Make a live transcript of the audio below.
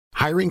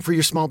Hiring for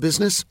your small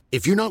business?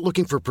 If you're not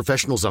looking for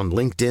professionals on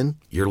LinkedIn,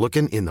 you're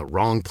looking in the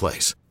wrong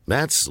place.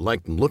 That's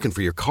like looking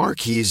for your car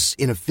keys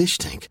in a fish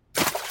tank.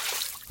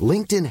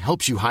 LinkedIn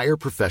helps you hire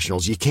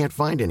professionals you can't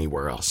find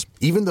anywhere else,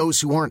 even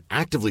those who aren't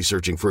actively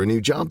searching for a new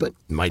job but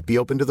might be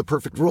open to the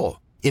perfect role.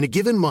 In a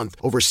given month,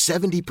 over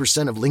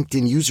 70% of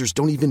LinkedIn users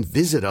don't even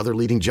visit other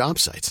leading job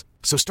sites.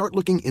 So start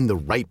looking in the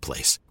right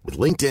place. With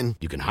LinkedIn,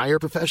 you can hire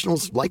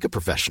professionals like a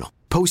professional.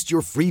 Post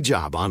your free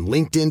job on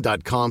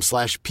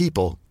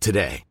linkedin.com/people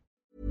today.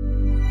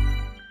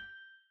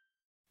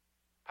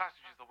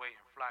 Passengers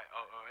awaiting flight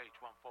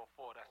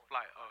 008-144. That's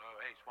flight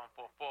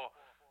 008-144.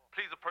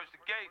 Please approach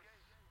the gates.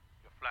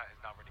 Your flight is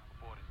now ready for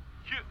boarding.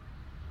 Yeah.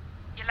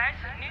 Je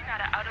luistert nu naar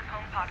de Out of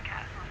Home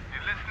podcast.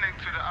 You're listening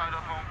to the Out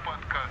of Home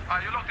podcast.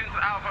 You're locked into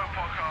the Out of Home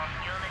podcast.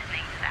 You're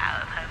listening to the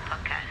Out of Home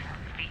podcast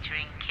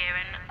featuring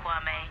Kieran,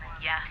 Kwame,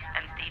 Yaf,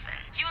 and Stephen.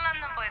 You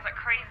London boys are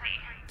crazy.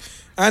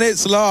 And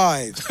it's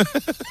live.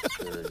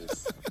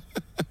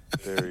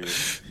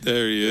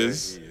 There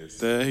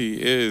he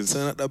is.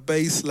 Turn up the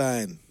bass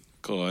line.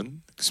 Go on.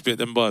 Spit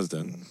them bars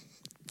then.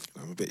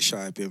 I'm a bit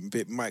shy, a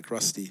bit mic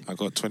rusty. I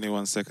got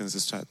 21 seconds to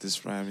start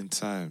this rhyme in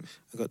time.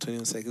 I got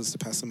 21 seconds to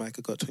pass the mic.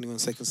 I got 21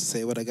 seconds to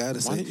say what I gotta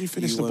say. Why didn't you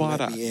finish the bar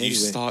that you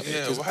started?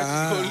 Yeah, why did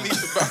you go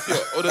leave the back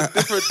on a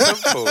different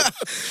tempo?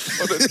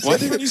 Why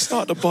didn't you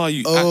start the bar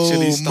you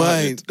actually started? Oh,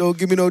 mine. Don't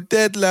give me no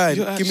deadline.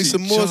 You're Give me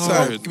some more jarred,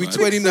 time. man. Give me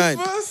 29.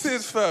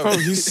 Verses, fam. Bro,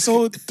 he's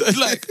so...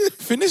 like,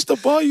 finish the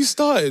bar you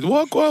started.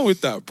 What go on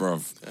with that,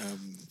 bruv?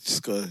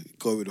 Just gotta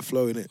go with the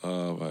flow, innit?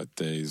 Oh, my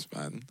days,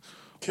 man.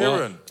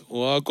 Kieran.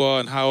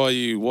 Wagwan, how are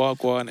you?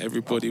 Wagwan,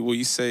 everybody. What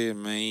you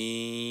saying,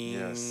 man?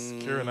 Yes.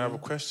 Kieran, I have a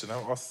question. I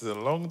haven't asked it in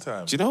a long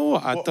time. Do you know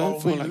what? I What don't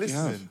are feel we like you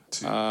listening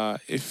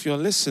have. If you're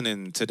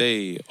listening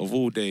today, of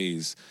all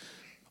days,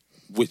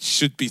 which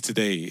should be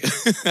today,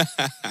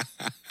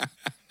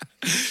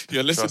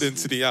 you're listening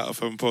to the Out of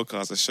Home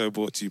podcast, a show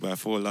brought to you by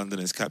 4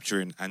 Londoners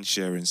capturing and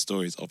sharing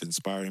stories of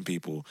inspiring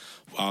people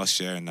while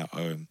sharing their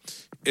own.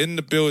 In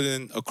the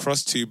building,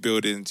 across 2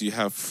 buildings, you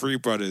have 3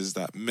 brothers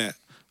that met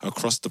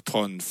across the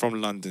pond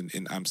from London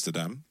in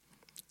Amsterdam.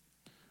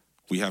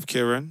 We have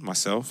Kieran,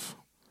 myself.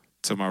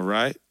 To my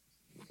right,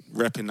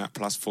 repping that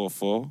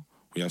 +44,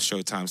 we have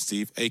Showtime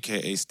Steve,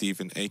 a.k.a.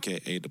 Stephen,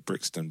 a.k.a. the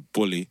Brixton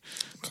Bully.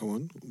 Come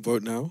on,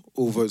 vote now.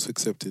 All votes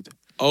accepted.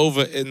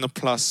 Over in the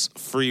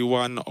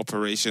 +31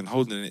 operation,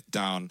 holding it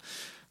down,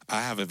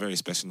 I have a very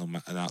special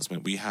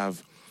announcement. We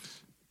have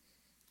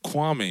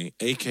Kwame,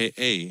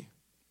 a.k.a.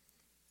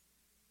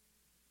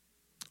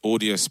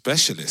 audio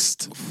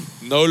specialist.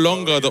 No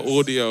longer the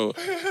audio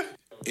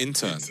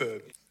intern.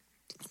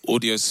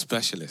 Audio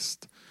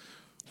specialist.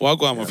 Well,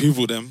 go on, my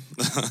people, them.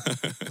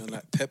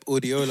 Like Pep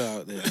Audiola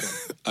out there.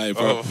 Hey,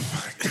 bro.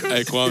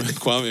 Hey,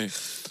 Kwame.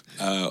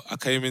 I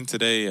came in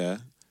today, yeah.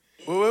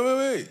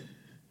 Wait.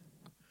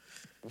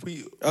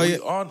 We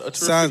aren't a terrific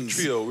Sans.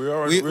 trio. We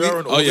are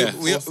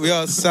We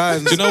are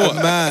Sans. Do you know what?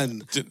 A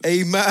man.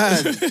 A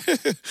man.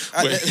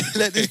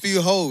 Let this be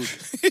hold.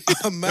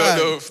 A man.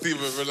 No,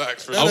 Stephen,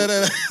 relax.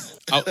 No.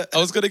 I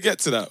was going to get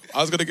to that.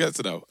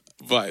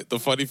 But the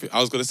funny thing, I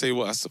was going to say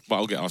but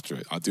I'll get after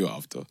it. I'll do it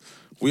after.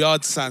 We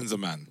are Sans a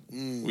man.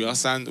 We are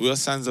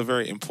Sans a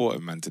very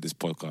important man to this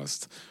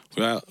podcast.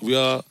 We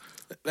are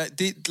like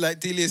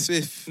Delia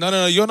Swift.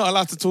 No, you're not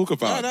allowed to talk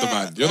about the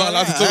man. You're not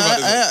allowed to talk about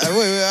this.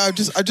 Wait,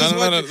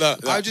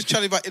 I'm just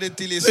trying about in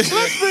Delia Swift.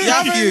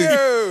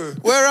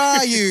 Where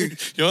are you?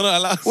 You're not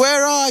allowed.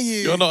 Where are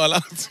you? You're not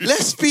allowed to.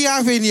 Let's be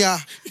having ya.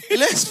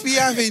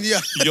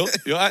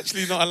 You're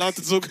actually not allowed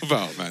to talk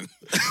about, man.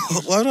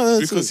 Why not?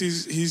 Because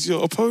he's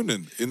your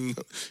opponent in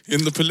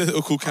the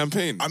political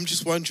campaign. I'm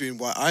just wondering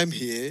why I'm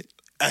here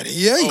and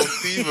he ain't. Oh,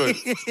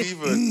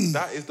 Stephen,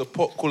 that is the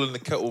pot calling the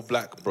kettle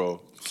black, bro.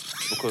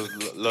 Because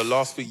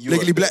last week you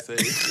Legally black.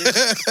 That's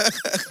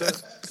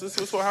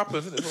what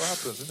happens, isn't it?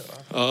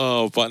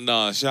 Oh, but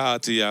nah, shout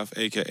out to Yaf,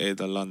 a.k.a.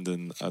 the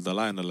Lion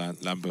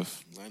of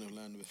Lambeth.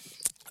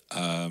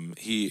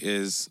 He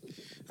is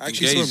I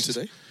actually saw him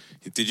today.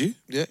 Did you?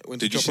 Yeah.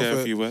 Did you share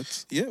a few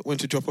words? Yeah, went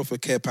to drop off a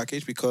care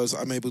package because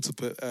I'm able to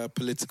put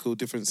political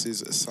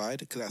differences aside,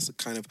 because that's the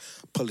kind of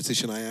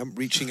politician I am,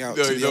 reaching out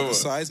to the other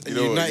side and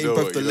uniting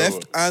both the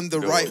left and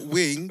the right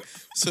wing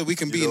so we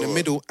can be in the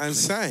middle and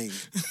sang.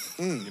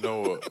 You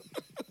know what?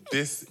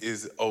 This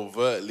is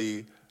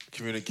overtly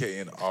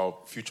communicating our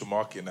future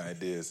marketing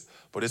ideas,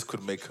 but this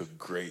could make a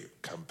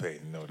great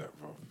campaign. You know that,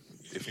 bro.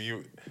 If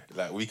you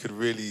we could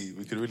really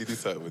do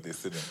something with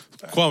this, innit?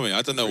 Kwame,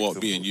 I don't know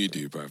what me and you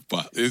do, bro,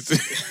 but it's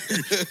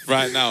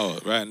right now,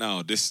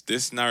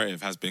 this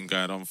narrative has been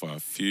going on for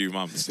a few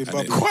months.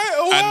 Quite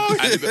a while.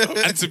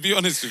 And to be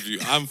honest with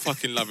you, I'm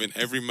fucking loving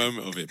every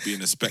moment of it,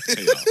 being a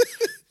spectator.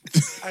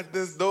 And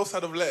there's no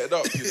sign of letting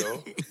up, you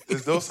know?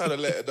 There's no sign of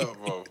letting up,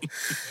 bro.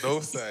 No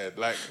sign.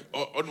 Like,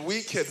 on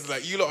weekends,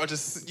 like, you lot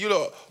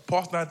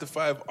past 9 to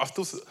 5 are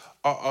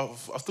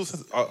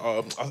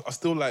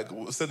still like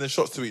sending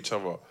shots to each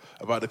other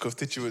about the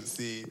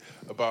constituency,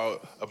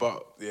 about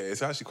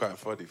it's actually quite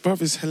funny.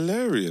 Bruv, it's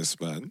hilarious,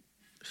 man.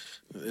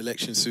 The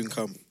election soon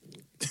come.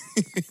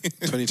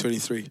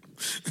 2023.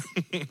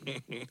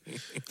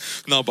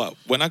 No, but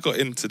when I got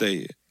in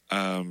today,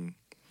 when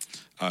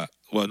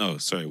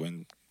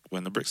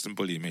the Brixton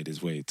Bully made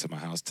his way to my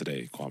house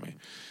today, Kwame,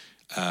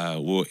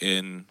 we're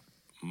in,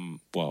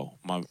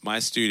 my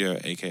studio,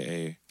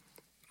 aka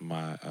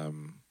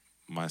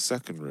my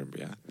second room,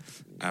 yeah.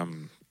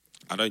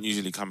 I don't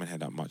usually come in here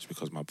that much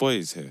because my boy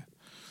is here.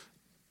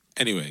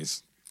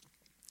 Anyways,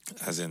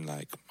 as in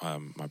like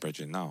my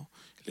brethren now,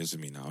 he lives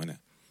with me now, innit?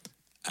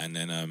 And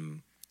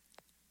then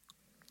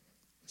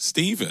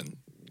Stephen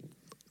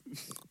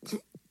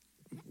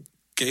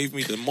gave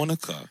me the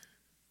moniker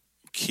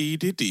Key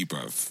Diddy,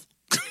 bruv.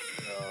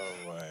 Oh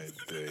my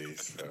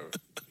days,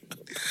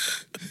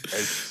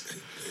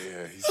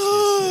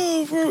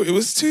 Bro, it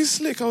was too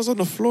slick. I was on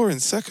the floor in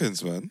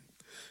seconds, man.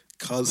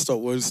 Can't stop,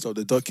 won't stop.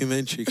 The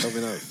documentary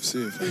coming out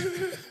soon.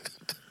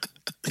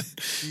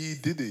 Key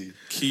Diddy.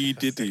 Key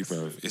Diddy,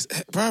 bruv.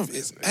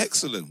 It's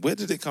excellent. Where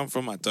did it come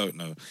from? I don't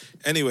know.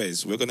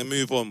 Anyways, we're going to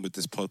move on with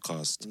this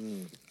podcast.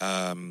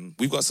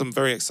 We've got some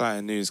very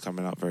exciting news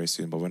coming up very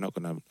soon, but we're not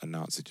going to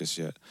announce it just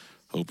yet.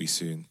 It'll be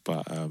soon.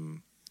 But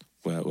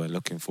we're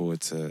looking forward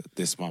to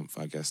this month,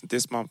 I guess.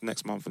 This month,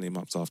 next month, and the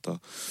months after.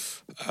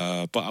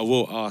 But I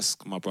will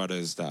ask my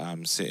brothers that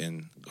I'm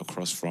sitting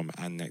across from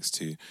and next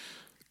to,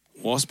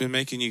 what's been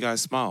making you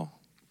guys smile?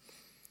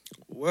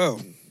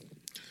 Well,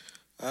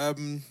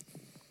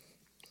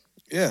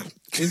 yeah,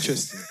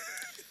 interesting.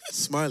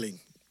 Smiling,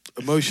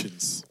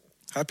 emotions,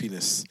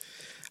 happiness.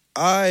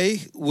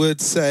 I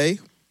would say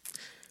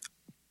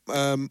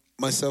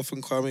myself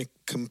and Kwame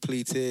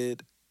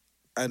completed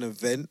an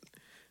event,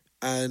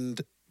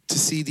 and to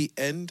see the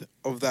end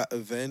of that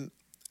event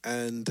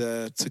and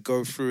to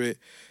go through it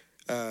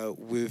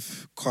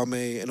with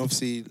Kwame, and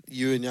obviously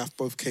you and Yaf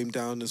both came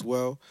down as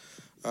well,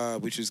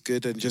 which was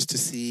good, and just to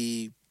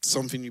see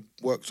something you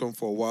worked on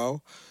for a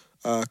while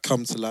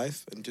come to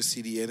life and just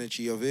see the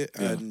energy of it.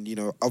 Yeah. And, you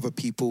know, other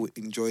people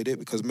enjoyed it,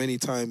 because many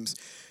times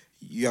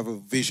you have a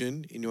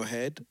vision in your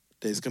head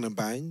that it's going to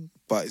bang,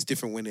 but it's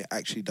different when it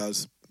actually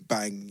does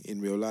bang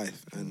in real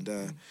life.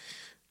 And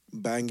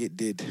bang it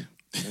did.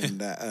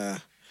 And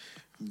that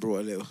brought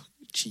a little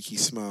cheeky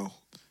smile.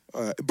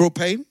 It brought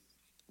pain,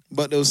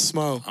 but there was a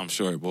smile. I'm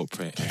sure it brought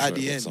pain. At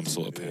the end. Some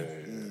sort of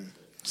pain.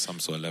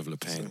 Some sort of level of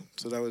pain.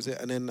 So that was it.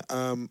 And then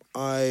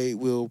I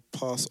will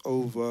pass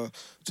over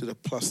to the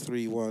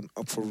 +31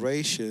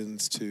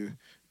 operations to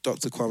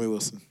Dr. Kwame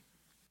Wilson.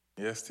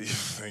 Yes, Steve,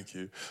 thank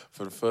you.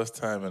 For the first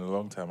time in a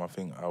long time, I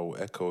think I will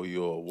echo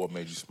your what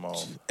made you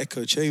smile.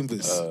 Echo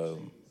chambers.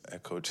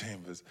 Echo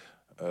chambers.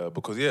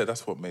 Because, yeah,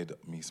 that's what made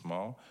me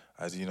smile.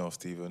 As you know,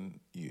 Stephen,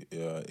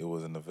 it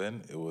was an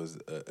event. It was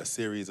a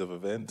series of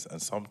events,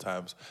 and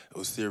sometimes it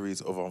was a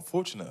series of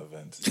unfortunate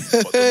events.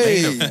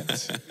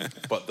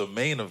 But the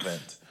main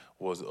event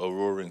was a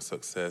roaring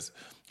success.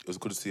 It was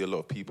good to see a lot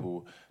of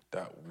people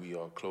that we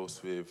are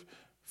close with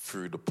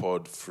through the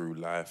pod, through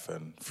life,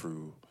 and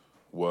through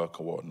work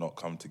and whatnot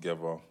come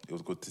together. It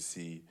was good to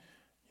see,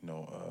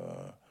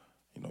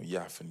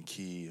 Yaf and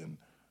Key and,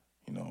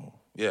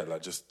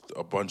 like just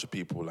a bunch of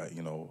people, like,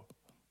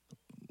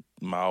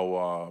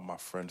 Mawa, my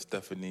friend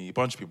Stephanie,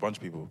 bunch of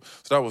people.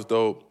 So that was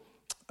dope.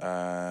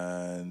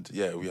 And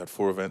yeah, we had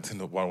 4 events in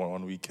the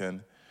one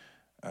weekend.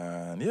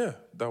 And yeah,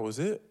 that was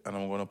it. And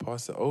I'm going to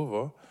pass it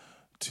over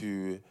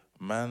to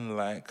man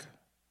like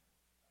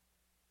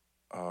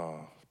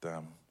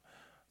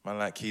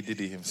Key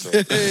Diddy himself.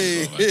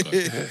 Hey. Oh my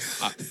God.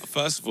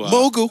 First of all,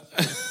 Mogul.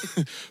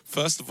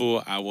 First of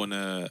all, I want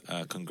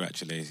to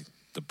congratulate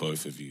the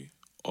both of you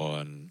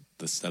on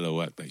the stellar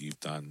work that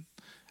you've done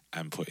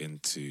and put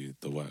into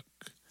the work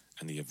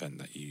and the event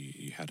that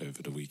you had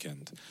over the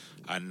weekend.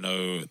 I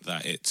know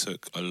that it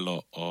took a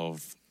lot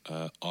of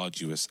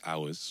arduous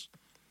hours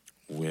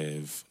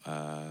with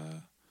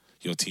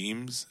your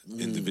teams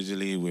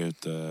individually,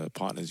 with the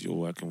partners you're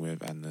working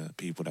with and the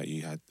people that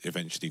you had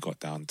eventually got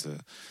down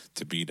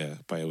to be there.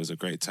 But it was a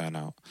great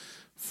turnout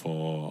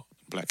for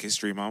Black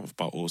History Month,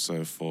 but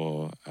also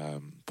for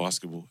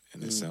basketball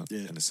in a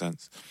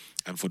sense,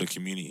 and for the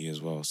community as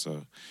well.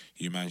 So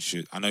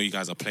I know you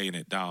guys are playing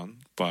it down,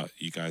 but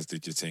you guys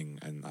did your thing,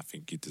 and I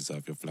think you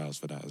deserve your flowers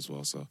for that as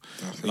well. So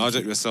large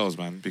up yourselves,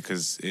 man,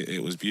 because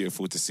it was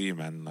beautiful to see,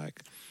 man.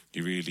 Like,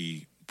 you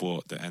really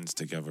brought the ends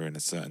together in a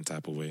certain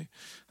type of way.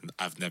 And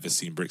I've never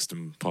seen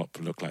Brixton Pop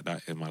look like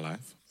that in my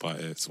life, but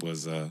it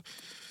was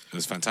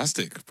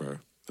fantastic, bro.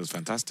 It was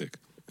fantastic.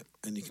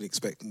 And you can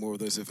expect more of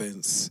those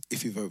events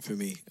if you vote for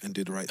me and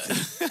do the right thing.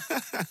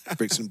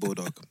 Brixton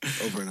Bulldog,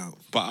 over and out.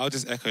 But I'll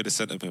just echo the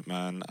sentiment,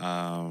 man.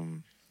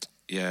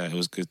 It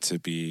was good to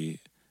be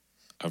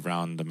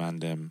around the man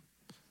them.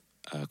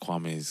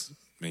 Kwame's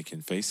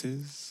making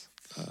faces.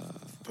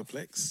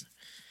 Perplexed.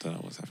 Don't know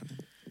what's happening.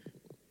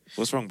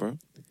 What's wrong, bro?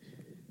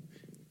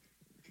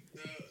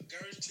 The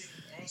garage team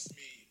asked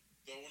me,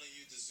 do I want to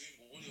use the Zoom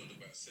audio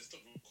device? Said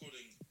stop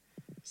recording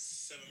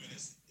 7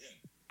 minutes in.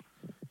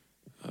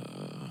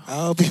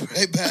 I'll be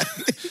right back.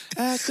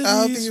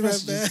 I'll be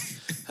right back.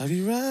 I'll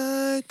be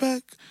right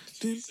back.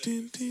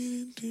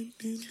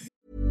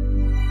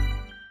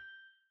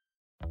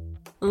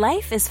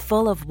 Life is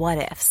full of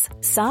what-ifs.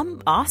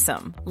 Some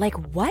awesome, like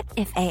what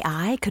if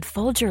AI could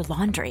fold your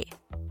laundry?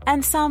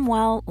 And some,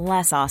 well,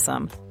 less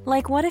awesome,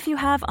 like what if you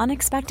have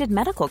unexpected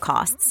medical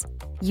costs?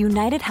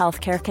 United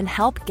Healthcare can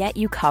help get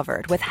you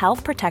covered with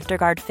Health Protector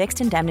Guard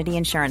fixed indemnity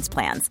insurance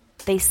plans.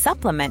 They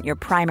supplement your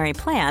primary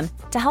plan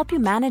to help you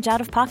manage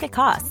out-of-pocket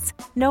costs.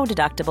 No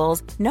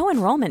deductibles, no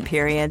enrollment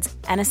periods,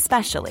 and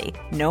especially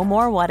no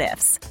more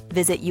what-ifs.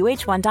 Visit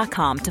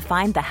uh1.com to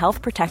find the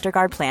Health Protector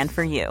Guard plan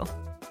for you.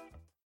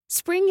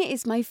 Spring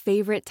is my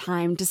favorite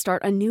time to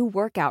start a new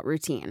workout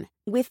routine.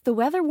 With the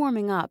weather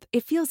warming up,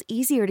 it feels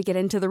easier to get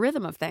into the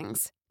rhythm of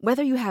things.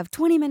 Whether you have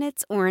 20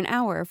 minutes or an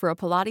hour for a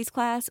Pilates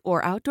class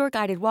or outdoor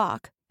guided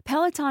walk,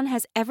 Peloton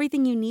has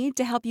everything you need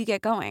to help you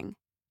get going.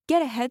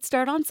 Get a head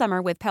start on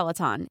summer with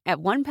Peloton at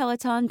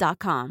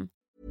onepeloton.com.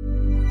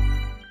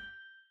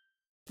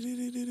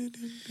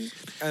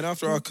 And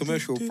after our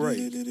commercial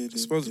break,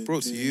 sponsor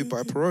brought to you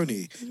by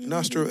Peroni,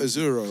 Nastro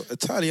Azzurro,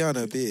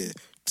 Italiana beer.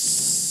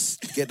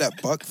 Get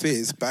that buck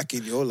fizz back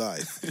in your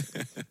life.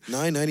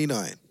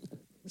 $9.99.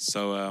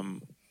 So,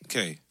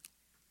 okay.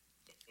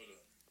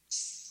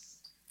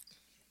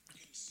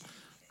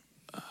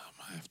 I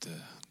might have to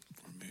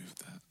remove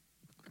that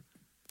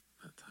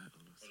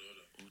title of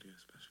audio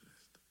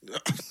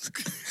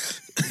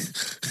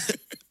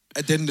specialist.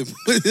 Addendum.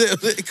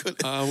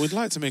 We'd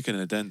like to make an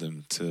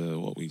addendum to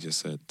what we just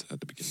said at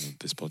the beginning of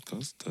this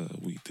podcast.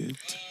 We did.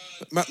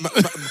 Man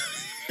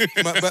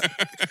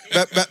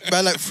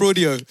like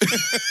Fraudio.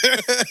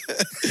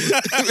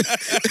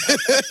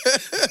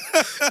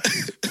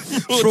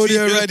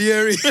 Fraudio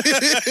Ranieri.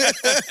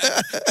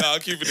 No, I'll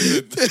keep it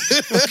in.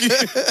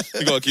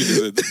 You gotta keep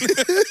it in.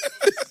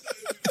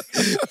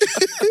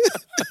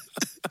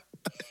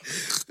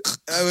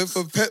 I went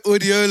from Pep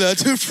Guardiola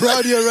to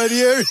Fraudio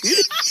Ranieri.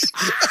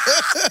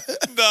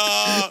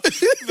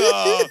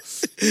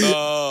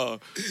 No,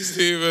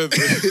 Stephen.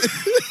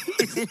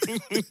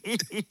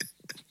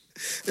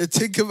 The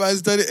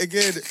Tinkerman's done it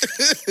again.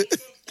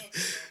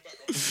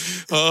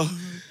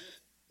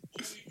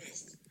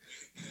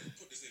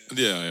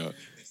 Yeah.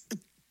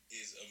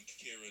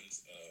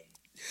 Kieran's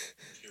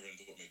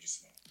What Made You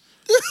Smile.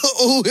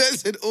 Oh, I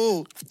said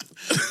oh.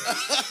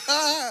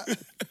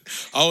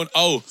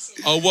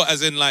 What?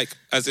 As in like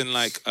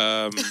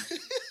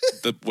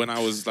the when I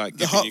was like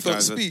The giving you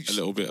guys heartfelt a speech.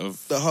 little bit of.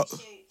 So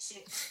actually,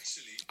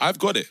 I've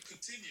got it.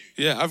 continue.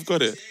 Yeah, I've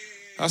got it.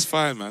 That's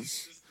fine, man.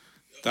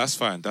 That's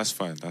fine.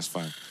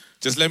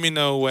 Just let me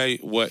know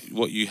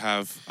what you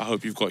have. I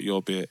hope you've got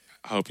your bit.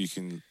 I hope you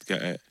can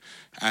get it.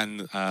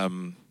 And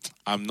I'm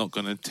not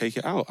going to take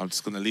it out. I'm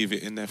just going to leave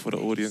it in there for the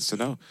audience to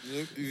know.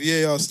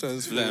 VAR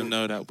stands for Let them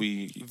know that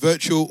we...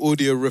 Virtual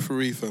Audio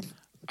Referee, fam.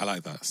 I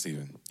like that,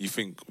 Stephen. You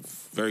think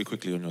very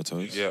quickly on your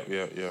toes. Yeah.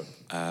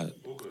 I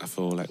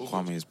feel like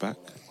Kwame is back.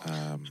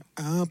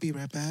 I'll be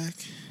right back.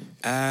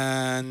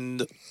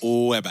 And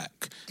we're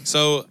back.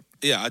 So,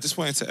 yeah, I just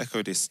wanted to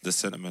echo the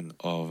sentiment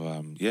of,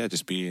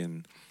 just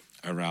being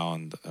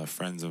around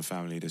friends and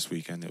family this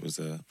weekend. It was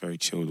a very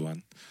chilled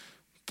one.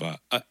 But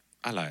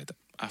I lied.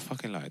 I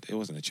fucking lied. It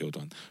wasn't a chilled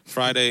one.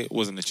 Friday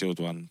wasn't a chilled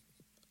one.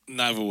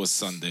 Neither was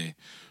Sunday.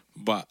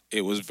 But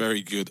it was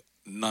very good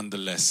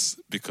nonetheless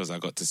because I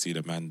got to see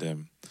the man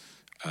them.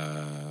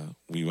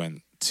 We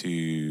went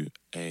to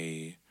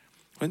an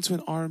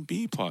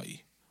R&B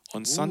party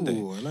on Sunday.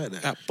 Ooh, I like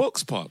that. At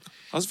Box Park.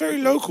 I was very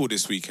local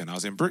this weekend. I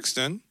was in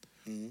Brixton,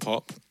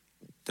 Pop.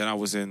 Then I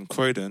was in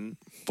Croydon,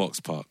 Box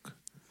Park.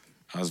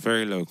 I was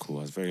very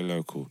local.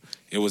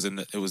 It was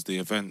the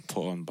event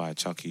put on by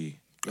Chucky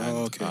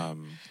and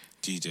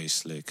DJ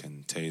Slick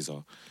and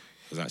Taser.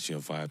 It was actually a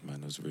vibe,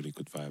 man. It was a really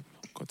good vibe.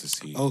 Got to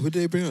see. Oh, who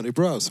did they bring out? They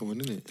brought out someone,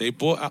 didn't it? They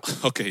brought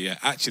out... Okay, yeah.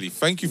 Actually,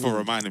 thank you for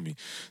reminding me.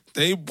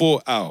 They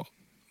brought out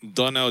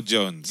Donnell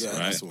Jones, right?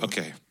 That's the one.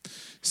 Okay.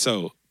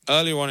 So,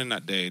 earlier on in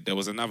that day, there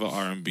was another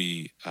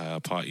R&B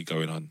party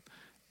going on.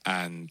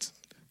 And...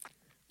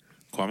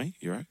 Kwame,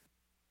 you right?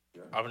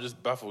 I'm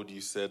just baffled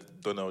you said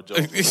Donnell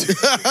Jones.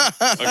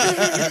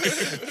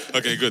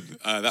 Okay, good.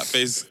 That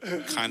face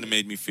kind of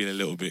made me feel a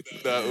little bit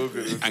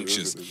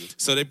anxious.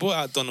 So they brought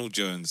out Donald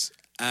Jones,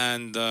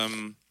 and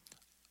I'm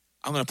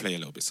going to play a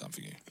little bit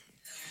something here.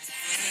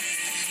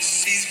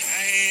 She's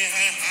playing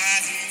her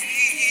heart to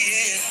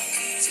me,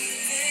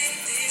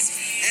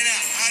 and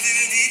I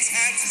didn't need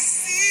time to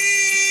see.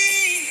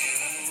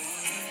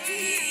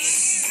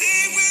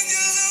 See when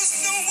you lose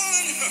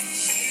someone,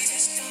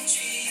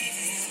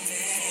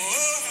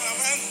 oh, how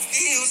I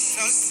feel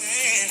so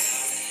sad.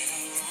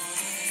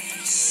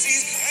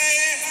 She's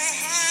playing her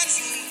heart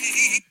to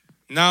me.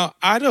 Now,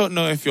 I don't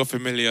know if you're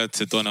familiar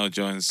to Donald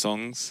Jones'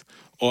 songs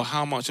or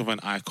how much of an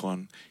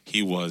icon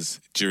he was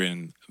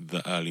during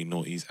the early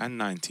noughties and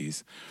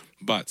 90s.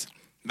 But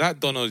that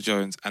Donald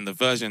Jones and the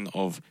version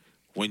of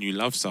When You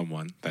Love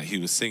Someone that he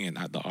was singing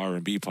at the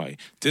R&B party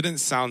didn't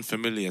sound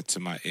familiar to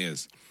my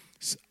ears.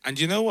 And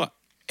you know what?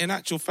 In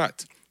actual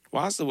fact,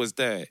 whilst I was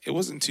there, it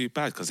wasn't too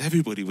bad because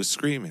everybody was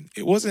screaming.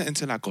 It wasn't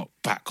until I got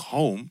back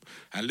home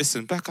and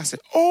listened back, I said,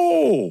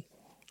 oh,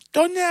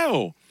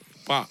 Donnell.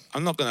 But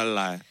I'm not going to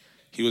lie.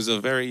 he was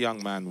a very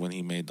young man when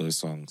he made those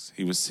songs.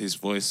 His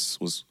voice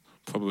was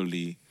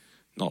probably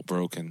not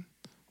broken,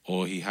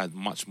 or he had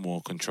much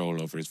more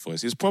control over his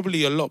voice. He was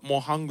probably a lot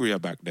more hungrier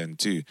back then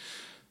too.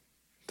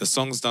 The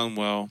song's done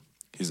well.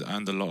 He's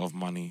earned a lot of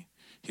money.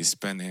 He's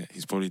spent it.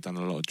 He's probably done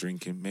a lot of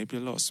drinking, maybe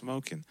a lot of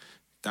smoking.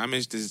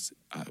 Damaged his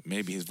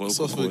maybe his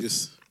vocal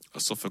cords.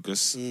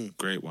 Esophagus,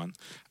 great one.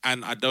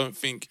 And I don't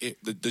think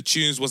the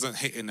tunes wasn't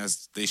hitting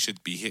as they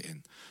should be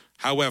hitting.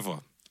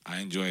 However, I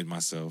enjoyed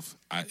myself.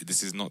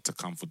 This is not to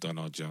come for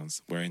Donald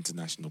Jones. We're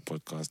international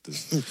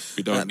podcasters.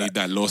 We don't need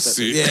that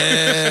lawsuit.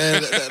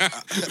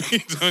 We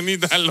don't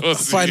need that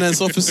lawsuit. Finance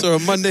officer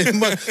on Monday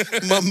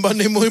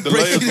morning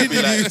breaking the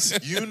news.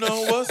 Like, you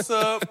know what's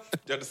up? Do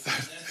you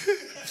understand?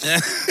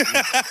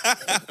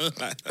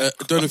 I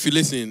don't know if you're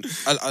listening.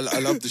 I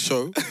love the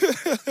show.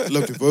 I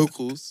love the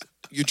vocals.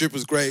 Your drip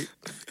was great.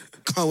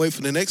 Can't wait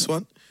for the next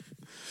one.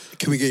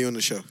 Can we get you on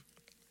the show?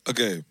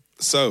 Okay,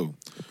 so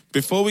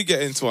before we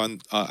get into our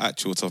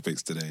actual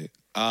topics today,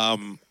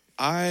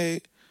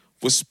 I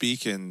was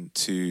speaking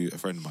to a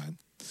friend of mine,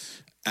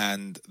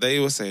 and they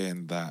were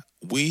saying that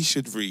we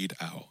should read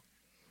out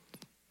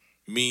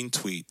mean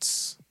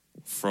tweets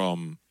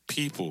from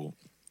people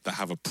that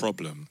have a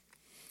problem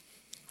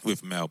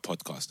with male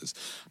podcasters.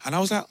 And I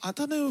was like, I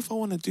don't know if I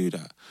want to do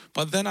that.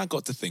 But then I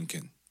got to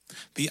thinking,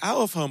 the Out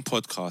of Home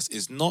podcast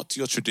is not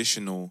your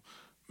traditional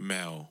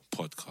male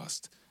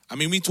podcast. I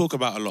mean, we talk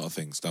about a lot of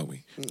things, don't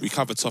we? We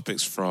cover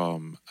topics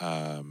from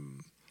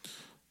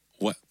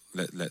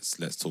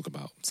let's talk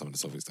about some of the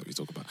topics that we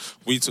talk about.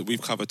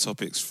 We've covered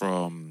topics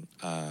from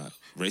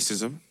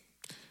racism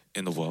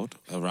in the world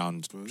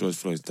around George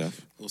Floyd's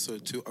death. Also,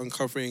 to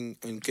uncovering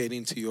and getting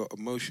into your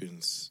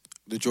emotions,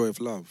 the joy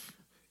of love,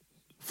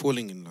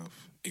 falling in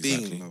love,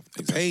 being in love,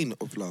 the pain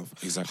of love,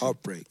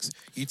 heartbreaks.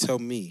 You tell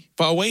me.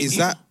 But is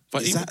that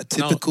a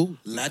typical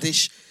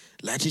laddish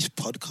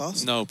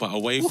podcast? No, but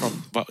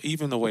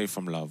even away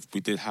from love, we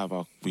did have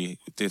our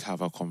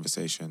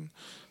conversation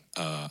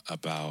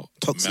about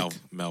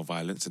male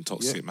violence and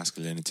toxic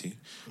masculinity.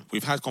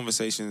 We've had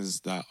conversations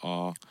that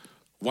are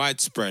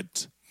widespread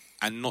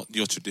and not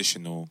your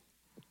traditional,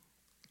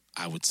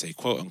 I would say,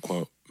 quote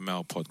unquote,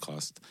 male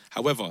podcast.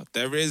 However,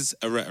 there is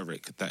a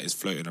rhetoric that is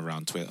floating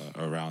around Twitter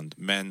around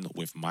men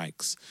with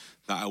mics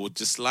that I would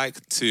just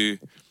like to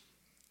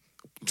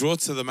draw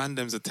to the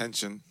mandem's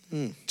attention,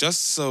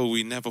 just so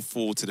we never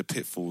fall to the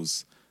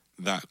pitfalls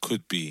that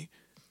could be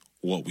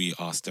what we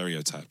are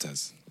stereotyped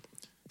as.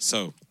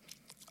 So,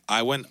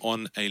 I went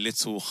on a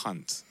little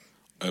hunt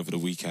over the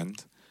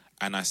weekend,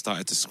 and I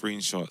started to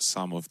screenshot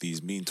some of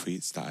these mean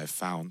tweets that I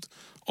found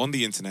on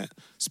the internet,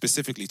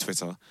 specifically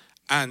Twitter,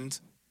 and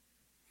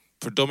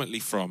predominantly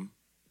from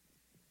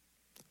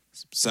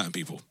certain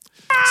people.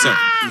 So,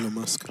 Elon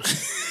Musk.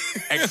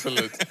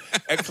 Excellent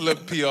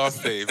PR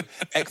save.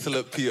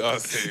 Excellent PR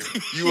save.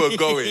 You were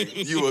going.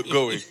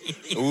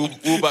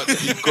 We're about to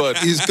keep going.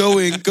 He's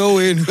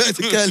going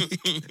vertically.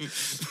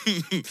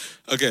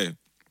 Okay.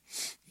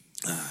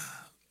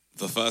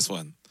 The first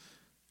one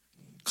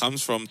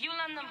comes from... You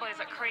London boys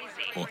are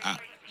crazy. Or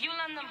at... You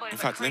London boys In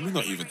fact, are let me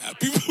crazy. not even at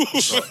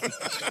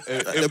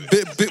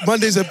people.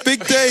 Monday's a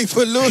big day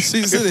for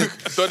lawsuits, isn't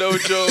it?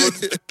 Donald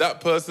Jones, that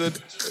person.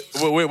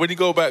 When you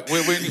go back,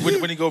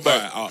 when you go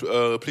back,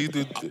 please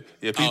do.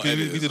 Yeah,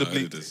 please do the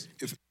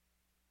bleep.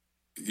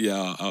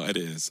 Yeah, I'll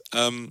edit this.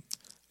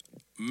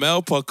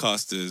 Male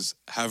podcasters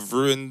have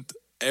ruined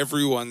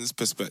everyone's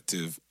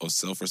perspective of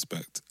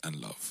self-respect and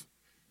love.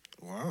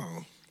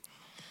 Wow.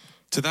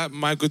 To that,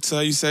 my good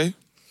sir, you say?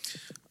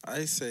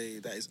 I say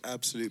that is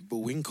absolute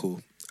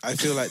bullwinkle. I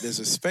feel like there's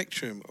a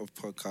spectrum of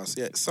podcasts.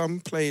 Yeah, some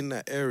play in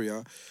that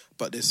area,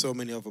 but there's so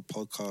many other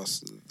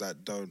podcasts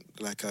that don't.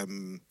 Like,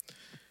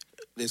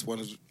 there's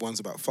ones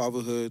about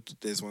fatherhood.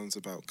 There's ones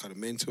about kind of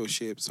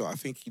mentorship. So I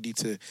think you need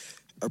to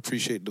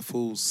appreciate the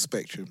full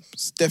spectrum.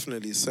 It's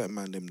definitely certain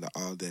man them that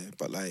are there,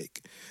 but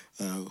like,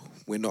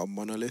 we're not a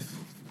monolith.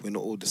 We're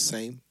not all the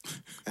same.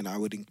 And I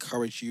would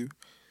encourage you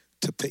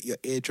to put your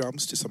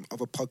eardrums to some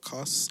other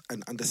podcasts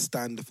and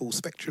understand the full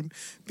spectrum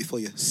before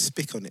you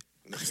speak on it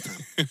next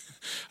time.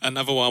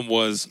 Another one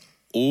was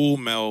all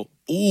male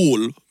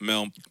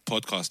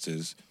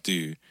podcasters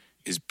do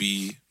is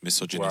be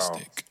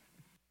misogynistic.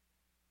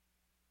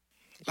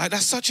 Wow. Like,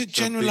 that's such a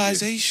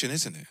generalization,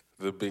 isn't it?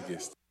 The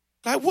biggest.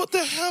 Like, what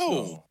the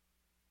hell?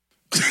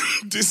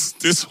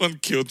 This one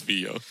killed me,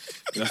 yo.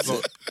 That's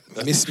not.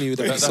 Miss me with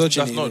that That's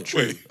misogyny. not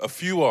true. Wait. A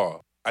few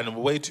are, and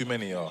way too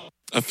many are.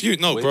 A few,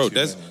 no, Way bro. too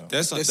There's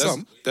many,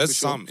 some. For sure.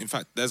 Some. In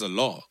fact, there's a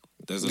lot.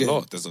 There's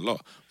a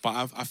lot.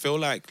 But I feel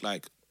like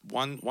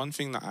one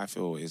thing that I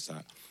feel is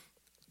that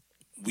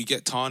we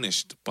get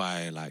tarnished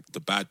by like the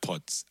bad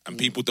pods, and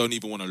people don't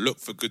even want to look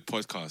for good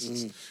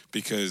podcasts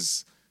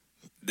because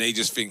they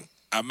just think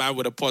a man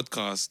with a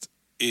podcast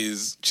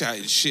is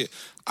chatting shit.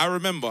 I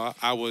remember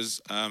I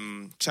was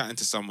chatting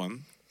to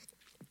someone.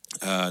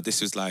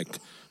 This was like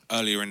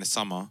earlier in the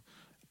summer,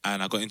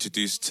 and I got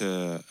introduced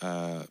to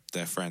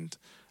their friend.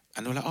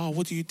 And they were like, oh,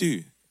 what do you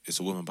do? It's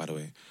a woman, by the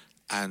way.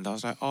 And I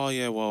was like, oh,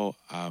 yeah, well,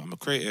 I'm a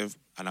creative,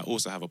 and I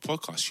also have a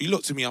podcast. She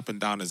looked at me up and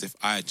down as if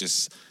I had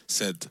just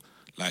said,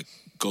 like,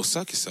 go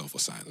suck yourself or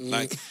something.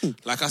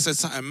 Like I said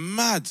something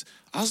mad.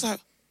 I was like,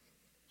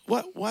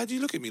 what? Why do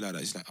you look at me like that?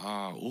 She's like,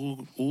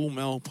 all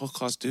male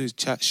podcasts do is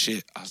chat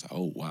shit. I was like,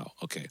 oh, wow,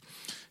 okay.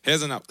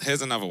 Here's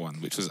another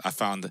one, which was I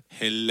found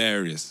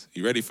hilarious.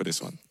 You ready for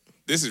this one?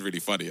 This is really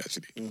funny,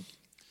 actually.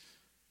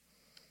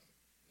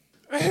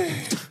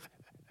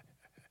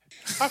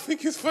 I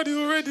think it's funny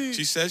already.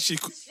 She says she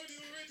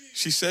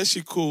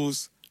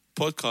calls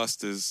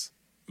podcasters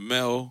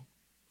male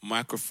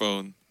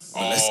microphone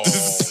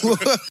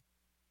molesters.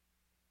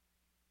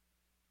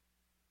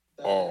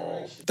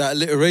 Oh, that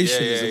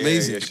alliteration is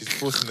amazing. Yeah, she's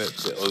forcing it.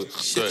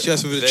 She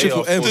has with the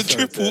triple M. The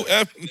triple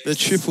M. The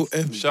triple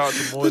M. Shout out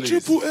to Morley's. The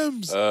triple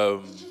M's.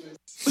 The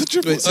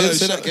triple. Wait,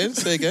 say that again.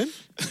 Say again.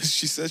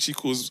 She said she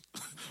calls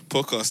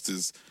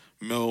podcasters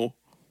male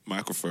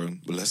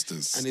microphone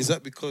molesters. And is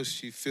that because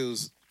she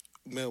feels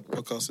male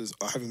podcasters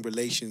are having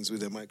relations with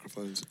their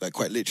microphones, like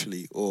quite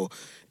literally, or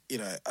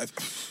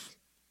that's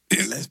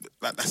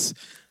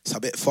a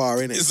bit far,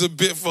 innit? It's a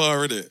bit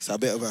far, innit? It's a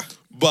bit of a.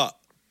 But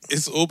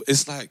it's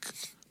like,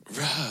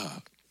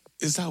 rah,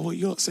 is that what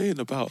you're saying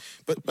about?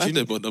 But on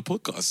the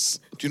podcast?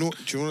 Do you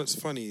know what's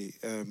funny?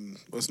 Well,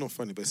 it's not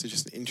funny, but it's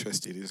just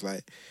interesting. It's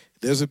like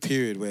there's a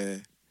period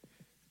where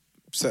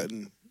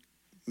certain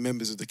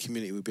members of the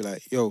community would be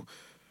like, "Yo,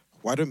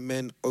 why don't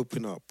men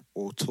open up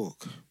or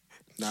talk?"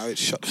 Now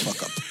it's shut the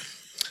fuck up.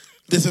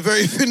 There's a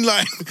very thin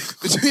line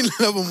between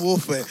love and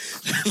warfare.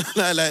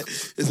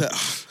 It's like,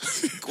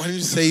 why don't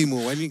you say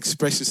more? Why don't you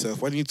express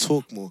yourself? Why don't you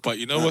talk more? But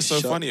you know what's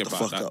so funny the about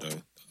fuck that up.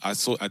 though?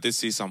 I did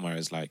see somewhere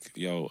it's like,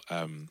 yo,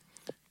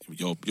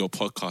 your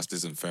podcast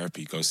isn't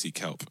therapy. Go seek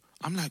help.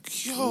 I'm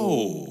like, yo,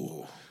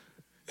 Ooh.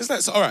 it's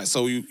like, so, all right.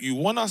 So you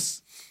want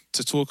us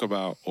to talk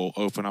about or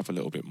open up a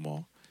little bit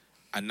more,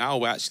 and now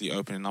we're actually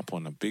opening up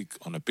on a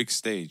big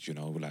stage. You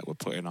know, like we're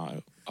putting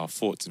our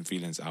thoughts and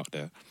feelings out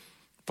there.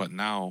 But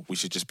now we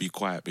should just be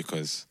quiet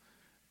because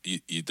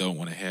you don't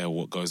want to hear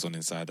what goes on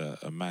inside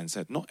a man's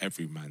head. Not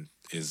every man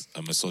is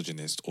a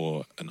misogynist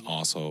or an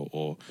arsehole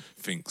or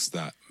thinks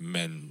that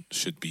men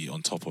should be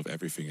on top of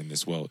everything in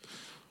this world.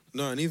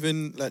 No, and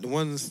even like the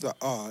ones that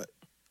are,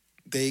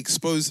 they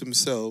expose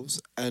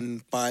themselves,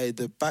 and by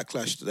the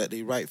backlash that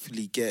they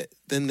rightfully get,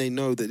 then they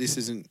know that this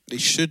isn't, they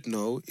should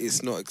know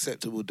it's not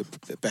acceptable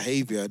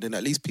behaviour. Then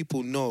at least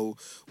people know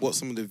what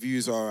some of the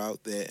views are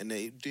out there, and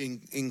it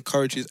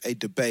encourages a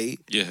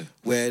debate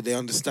where they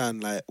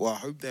understand, like, well, I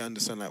hope they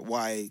understand, like,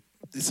 why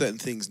certain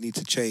things need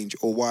to change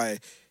or why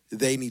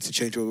they need to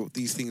change, or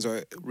these things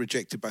are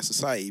rejected by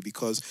society.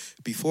 Because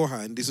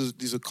beforehand,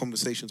 these are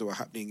conversations that were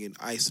happening in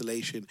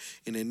isolation,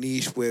 in a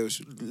niche where it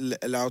was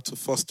allowed to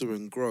foster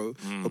and grow.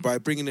 But by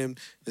bringing them,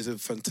 there's a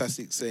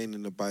fantastic saying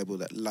in the Bible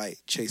that light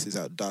chases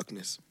out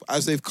darkness. But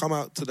as they've come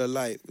out to the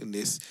light in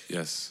this,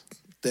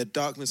 the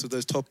darkness of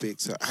those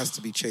topics has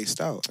to be chased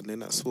out, and then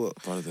that's what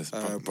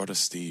brother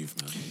Steve,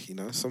 man. You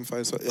know,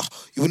 sometimes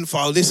you wouldn't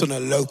file this on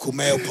a local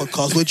male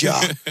podcast, would ya?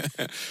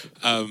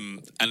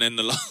 And then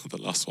the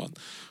last one.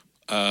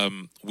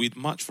 We'd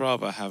much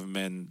rather have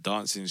men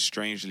dancing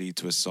strangely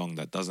to a song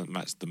that doesn't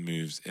match the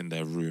moves in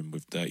their room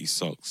with dirty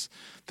socks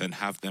than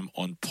have them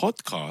on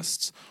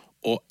podcasts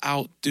or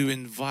out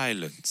doing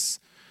violence.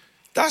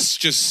 That's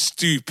just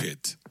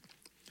stupid.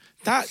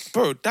 That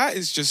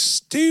is just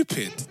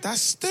stupid. That's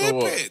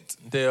stupid.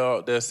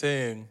 So they're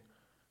saying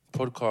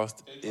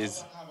podcast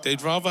is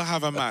they'd rather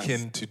have a man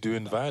akin to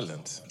doing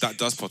violence that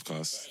does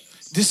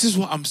podcasts. This is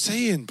what I'm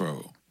saying,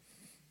 bro.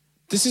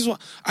 This is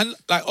what, and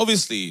like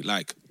obviously,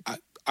 like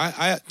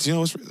I do you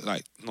know what's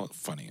like not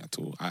funny at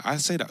all? I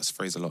say that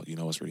phrase a lot. You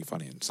know what's really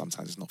funny, and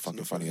sometimes it's not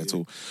fucking funny at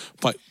all.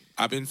 But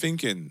I've been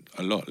thinking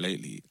a lot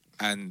lately,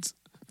 and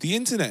the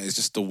internet is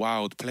just a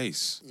wild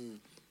place.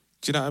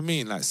 Do you know what I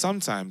mean? Like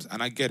sometimes,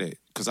 and I get it,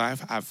 because I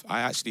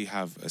actually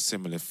have a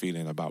similar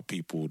feeling about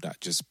people that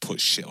just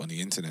put shit on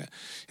the internet.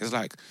 It's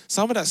like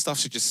some of that stuff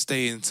should just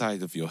stay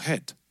inside of your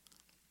head.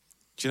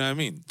 Do you know what I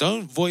mean?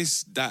 Don't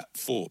voice that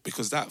thought,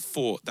 because that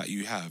thought that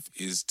you have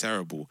is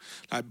terrible.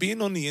 Like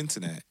being on the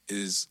internet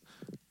is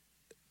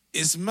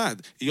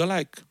mad. You're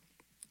like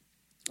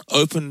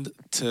open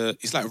to,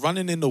 it's like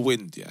running in the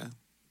wind, yeah?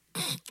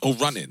 Or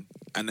running.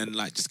 And then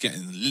like just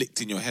getting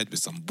licked in your head with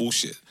some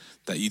bullshit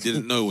that you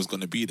didn't know was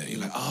going to be there.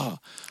 You're like,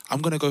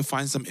 I'm going to go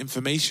find some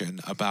information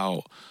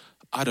about,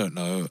 I don't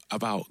know,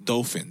 about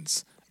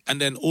dolphins.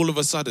 And then all of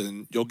a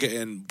sudden you're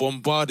getting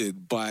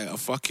bombarded by a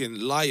fucking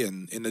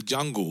lion in the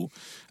jungle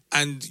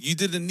and you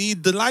didn't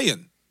need the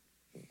lion.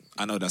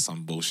 I know that's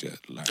some bullshit.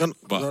 Like,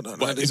 but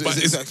that is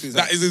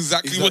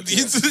exactly what the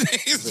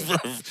internet is, bro.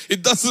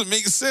 It doesn't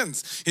make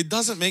sense. It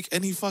doesn't make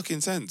any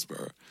fucking sense,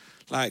 bro.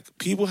 Like,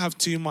 people have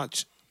too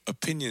much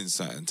opinions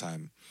certain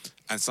time,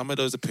 and some of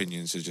those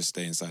opinions should just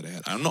stay inside their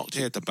head. I'm not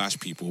here to bash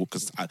people,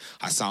 because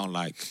I sound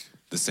like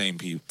the same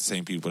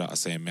people that are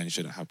saying men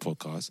shouldn't have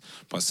podcasts,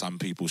 but some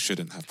people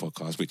shouldn't have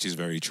podcasts, which is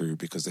very true,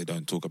 because they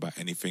don't talk about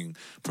anything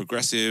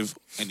progressive,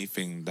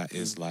 anything that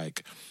is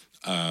like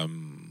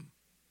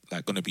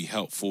like going to be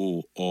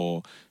helpful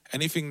or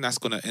anything that's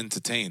going to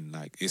entertain.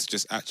 Like, it's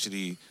just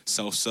actually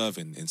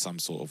self-serving in some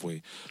sort of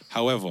way.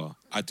 However,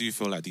 I do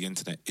feel like the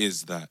internet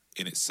is that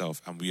in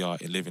itself, and we are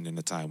living in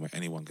a time where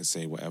anyone can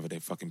say whatever they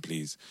fucking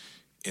please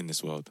in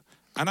this world.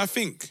 And I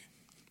think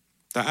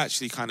that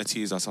actually kind of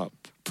tees us up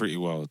pretty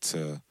well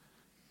to,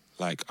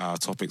 like, our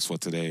topics for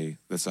today,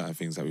 the certain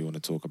things that we want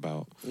to talk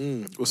about.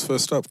 What's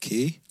first up,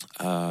 Key?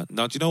 Now,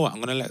 do you know what?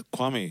 I'm going to let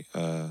Kwame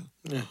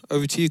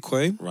Over to you,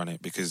 Kwame. run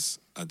it, because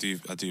I do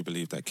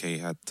believe that Kay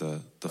had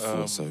the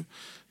floor. So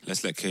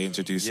let's let Kay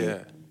introduce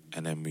it,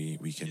 and then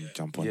we can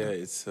jump on. Yeah, that.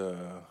 it's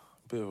a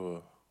bit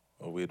of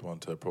a weird one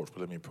to approach,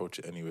 but let me approach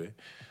it anyway.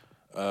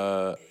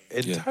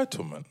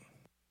 Entitlement.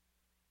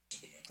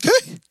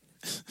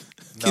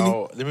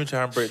 Now, let me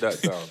try and break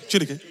that down. Now,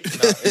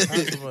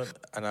 entitlement,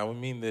 and I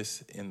mean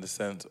this in the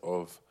sense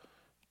of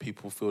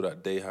people feel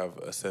that they have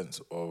a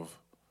sense of,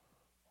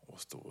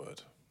 what's the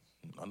word?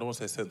 I don't want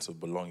to say sense of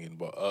belonging,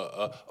 but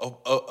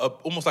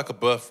almost like a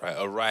birthright,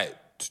 a right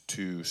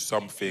to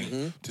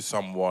something, to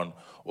someone,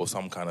 or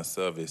some kind of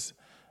service.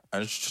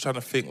 And just trying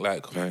to think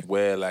like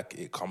where like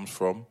it comes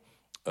from,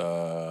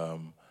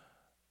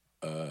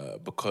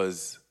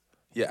 because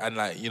and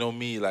like, you know,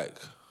 me, like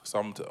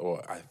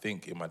or I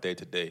think in my day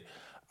to day,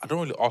 I don't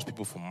really ask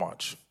people for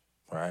much.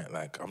 Right,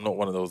 like I'm not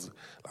one of those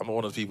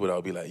people that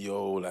will be like,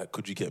 yo, like,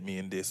 could you get me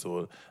in this,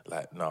 or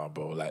like, nah,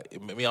 bro, like,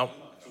 I'm the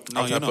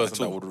type of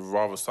person that would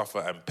rather suffer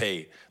and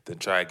pay than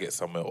try to get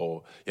somewhere,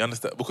 or you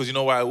understand? Because you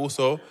know why?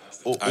 Also,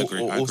 I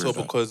agree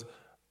because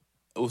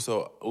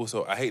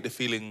I hate the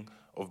feeling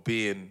of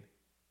being,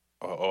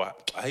 or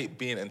I hate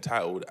being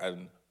entitled,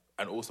 and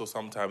also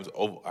sometimes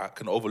I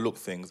can overlook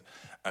things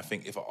and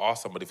think if I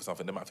ask somebody for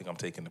something, they might think I'm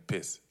taking the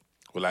piss,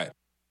 or like.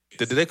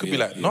 They could be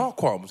like, nah,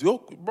 Qualms, you're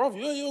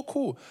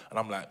cool. And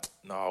I'm like,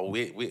 no,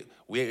 we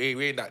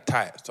ain't that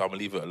tight, so I'm going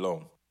to leave it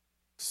alone.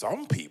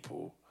 Some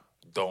people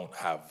don't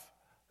have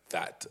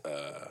that,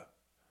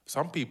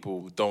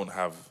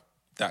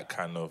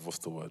 kind of, what's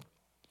the word?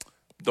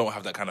 Don't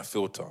have that kind of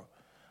filter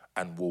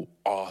and will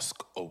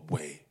ask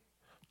away.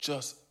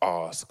 Just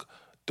ask,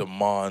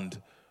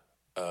 demand,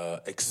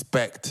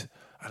 expect.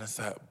 And it's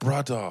like,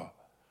 brother,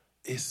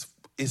 it's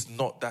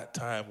not that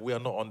time. We are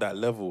not on that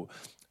level.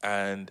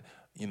 And...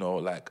 you know,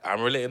 like,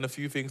 I'm relating a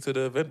few things to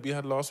the event we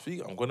had last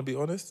week. I'm going to be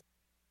honest.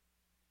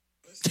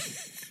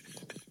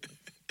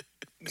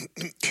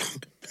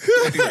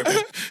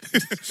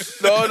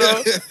 No.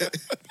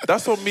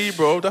 That's on me,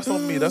 bro. That's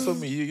on me.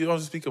 You don't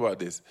have to speak about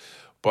this.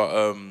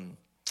 But,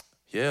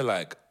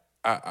 like,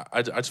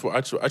 I just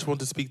want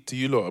to speak to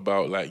you lot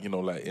about, like, you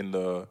know, like, in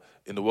the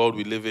world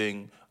we live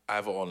in,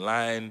 either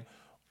online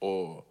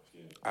or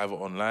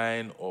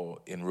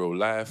in real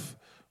life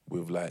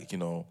with, like, you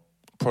know,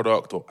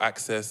 product or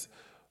access.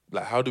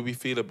 Like, how do we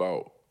feel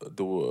about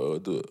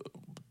the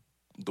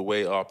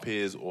way our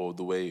peers, or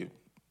the way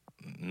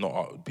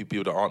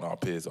people that aren't our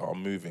peers are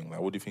moving? Like,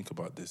 what do you think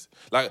about this?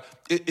 Like,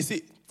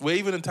 we're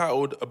even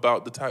entitled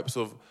about the types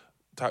of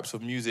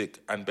music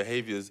and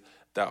behaviors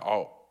that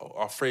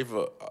our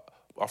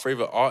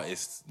favorite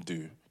artists do.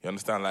 You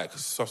understand? Like,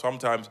 so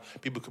sometimes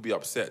people could be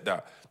upset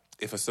that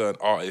if a certain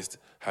artist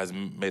has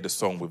made a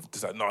song with,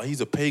 it's like, no,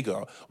 he's a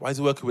pagan. Why is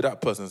he working with that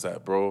person? It's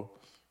like, bro,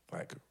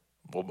 like.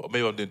 Well,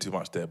 maybe I'm doing too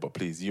much there, but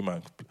please,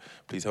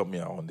 please help me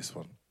out on this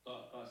one.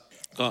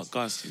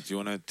 Guys, do you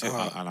want to take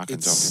and I can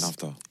jump in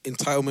after?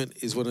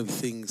 Entitlement is one of the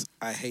things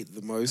I hate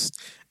the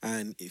most.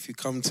 And if you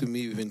come to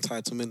me with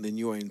entitlement, then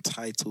you are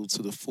entitled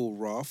to the full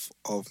wrath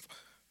of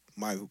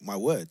my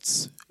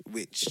words,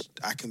 which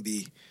I can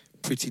be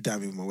pretty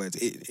damning with my words.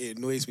 It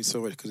annoys me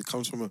so much because it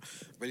comes from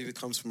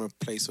a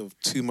place of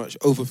too much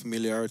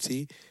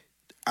over-familiarity,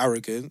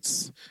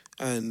 arrogance,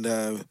 and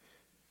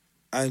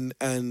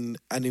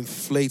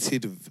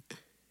inflated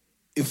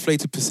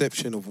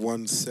perception of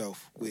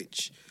oneself,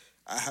 which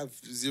I have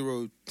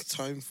zero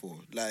time for.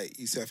 Like,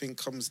 you see, I think it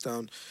comes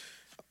down,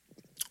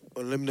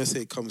 or let me not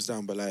say it comes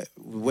down, but like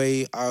the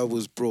way I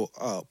was brought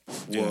up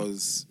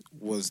was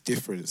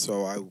different.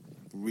 So I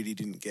really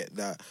didn't get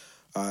that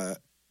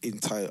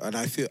entitled. And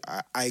I feel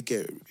I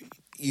get,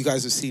 you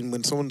guys have seen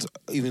when someone's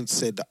even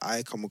said that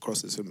I come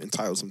across as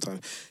entitled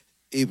sometimes,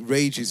 it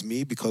rages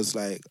me because,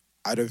 like,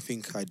 I don't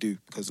think I do,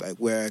 because like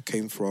where I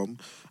came from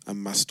and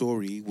my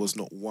story was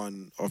not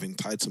one of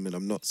entitlement.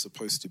 I'm not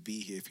supposed to be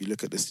here. If you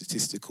look at the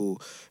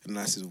statistical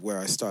analysis of where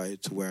I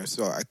started to where I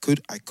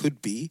started, I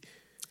could be.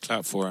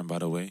 Clap for him, by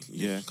the way.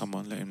 Yeah, come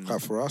on, let him know.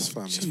 Clap for us,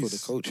 fam. It's for the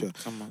culture.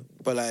 Come on.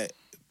 But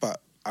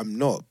I'm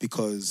not,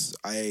 because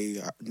I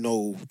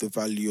know the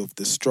value of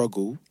the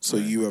struggle. So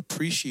you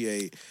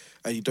appreciate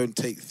and you don't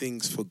take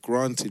things for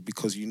granted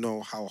because you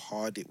know how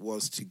hard it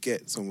was to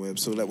get somewhere.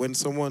 So like when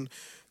someone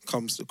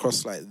comes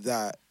across like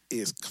that,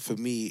 for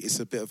me,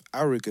 it's a bit of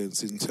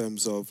arrogance in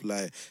terms of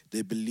like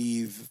they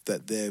believe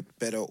that they're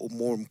better or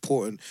more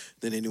important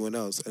than anyone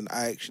else. And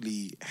I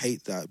actually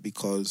hate that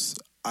because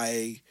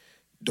I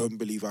don't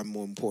believe I'm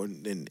more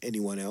important than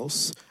anyone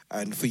else.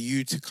 And for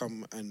you to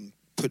come and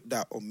put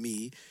that on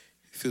me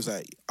feels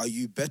like, are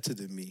you better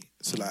than me?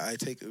 So like I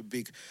take a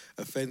big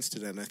offense to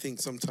that, and I think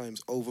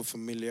sometimes over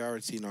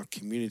familiarity in our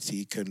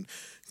community can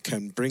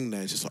bring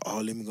that. It's just like,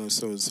 oh, let me go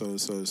so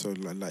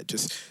like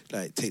just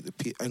like take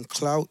the and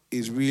clout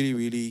is really,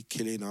 really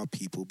killing our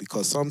people,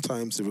 because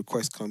sometimes the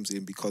request comes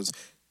in because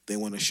they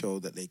want to show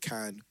that they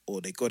can, or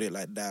they got it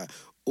like that,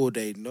 or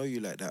they know you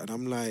like that. And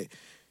I'm like,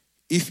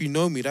 if you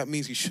know me, that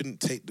means you shouldn't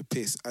take the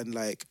piss. And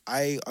like,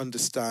 I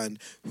understand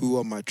who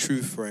are my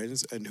true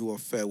friends and who are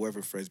fair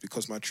weather friends,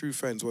 because my true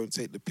friends won't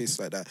take the piss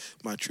like that.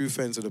 My true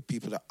friends are the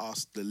people that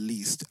ask the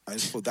least, and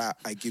for that,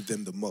 I give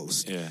them the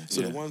most.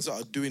 So the ones that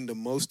are doing the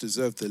most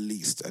deserve the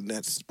least, and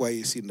that's why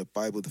you see in the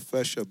Bible, the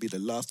first shall be the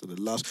last, and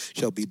the last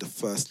shall be the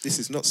first. This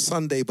is not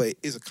Sunday, but it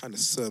is a kind of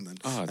sermon.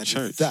 And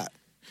church. with that,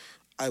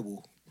 I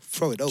will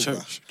throw it over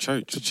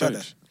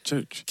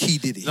Church. Key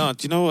Diddy. No,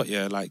 do you know what?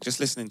 Yeah, like just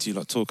listening to you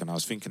lot talking, I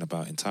was thinking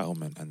about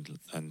entitlement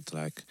and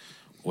like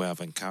where I've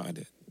encountered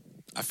it.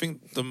 I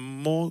think the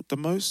most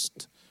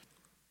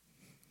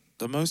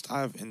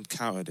I've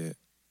encountered it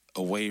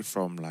away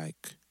from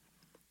like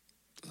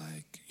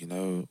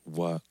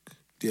work,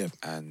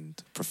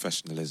 and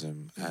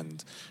professionalism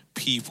and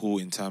people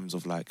in terms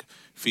of like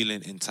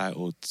feeling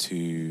entitled to.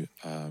 You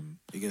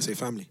gonna say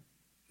family?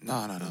 No,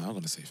 I'm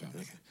gonna say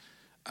family. Okay.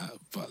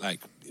 But like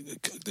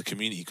the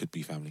community could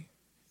be family.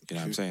 You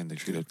know what I'm saying?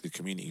 The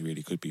community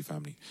really could be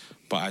family.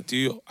 But I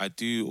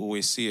do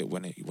always see it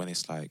when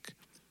it's like,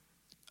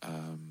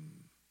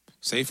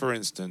 say for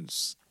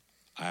instance,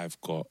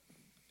 I've got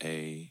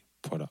a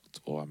product,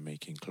 or I'm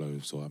making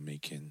clothes, or I'm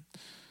making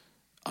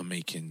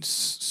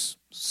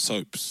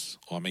soaps,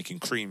 or I'm making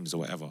creams or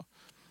whatever,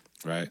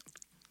 right?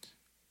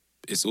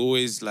 It's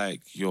always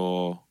like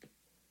your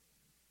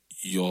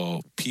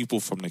people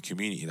from the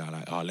community that are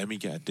like, oh, let me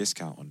get a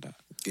discount on that.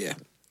 Yeah.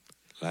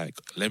 Like,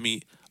 let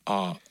me,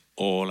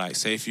 or like,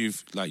 say if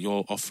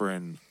you're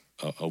offering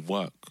a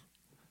work,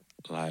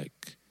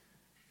 like,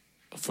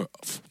 for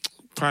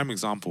prime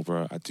example,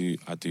 bro, I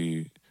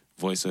do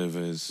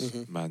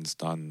voiceovers, man's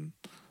done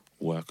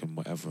work and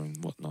whatever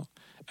and whatnot,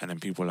 and then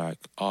people are like,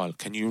 oh,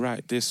 can you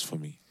write this for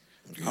me?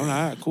 I'm like, all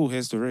right, cool,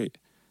 here's the rate.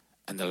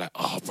 And they're like,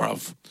 oh,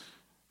 bruv,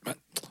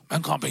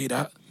 man can't pay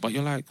that. But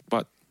you're like,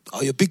 but...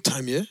 Oh, you're big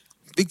time, yeah?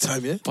 Big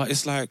time, yeah? But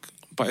it's like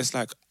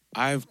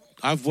I've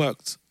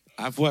worked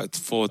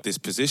for this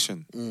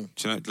position. Do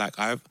you know, like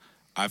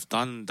I've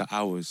done the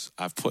hours,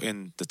 I've put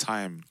in the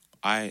time.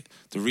 The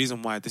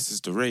reason why this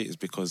is the rate is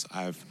because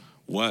I've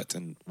worked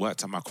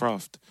at my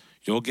craft.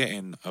 You're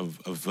getting a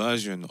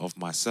version of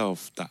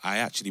myself that I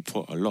actually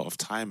put a lot of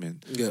time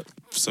in. Yeah.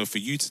 So for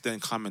you to then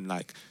come and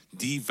like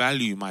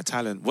devalue my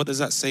talent, what does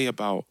that say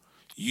about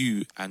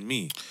you and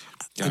me?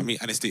 You know what I mean?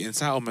 And it's the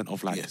entitlement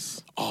of like,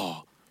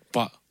 oh,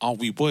 but aren't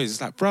we boys?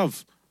 It's like,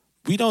 bruv,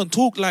 we don't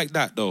talk like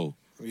that though.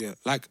 Yeah.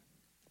 Like,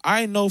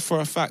 I know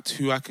for a fact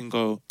who I can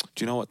go,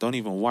 do you know what? Don't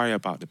even worry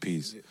about the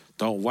peas. Yeah.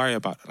 Don't worry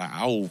about it. Like,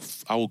 I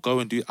will go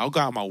and do, I'll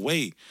go out of my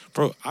way.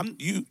 Bro,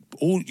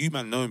 all you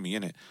man know me,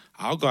 innit?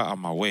 I'll go out of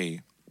my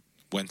way.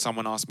 When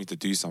someone asks me to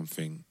do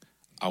something,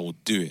 I will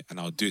do it, and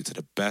I'll do it to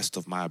the best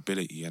of my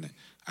ability, innit?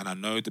 And I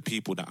know the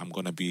people that I'm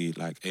going to be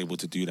like able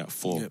to do that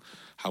for. Yep.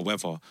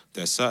 However,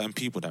 there's certain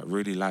people that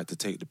really like to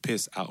take the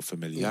piss out of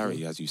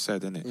familiarity, as you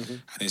said, innit?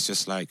 And it's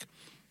just like,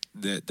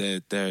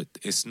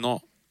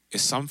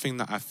 it's something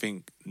that I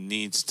think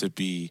needs to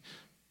be,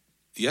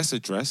 yes,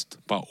 addressed,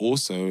 but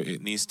also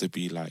it needs to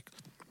be like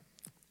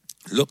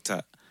looked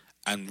at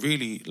and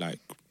really like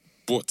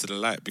brought to the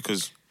light,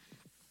 because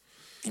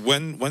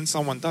when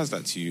someone does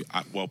that to you,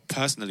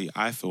 personally,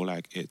 I feel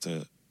like it's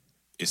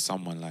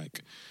someone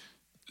like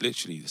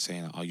literally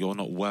saying, "Oh, you're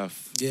not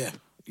worth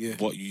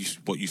what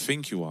you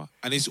think you are,"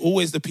 and it's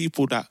always the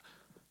people that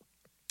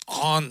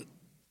aren't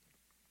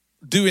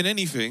doing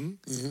anything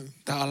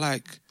that are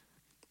like,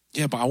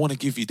 "Yeah, but I want to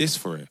give you this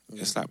for it."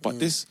 It's like, but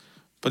this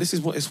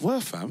is what it's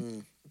worth,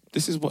 fam.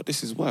 This is what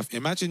this is worth.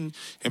 Imagine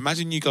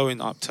you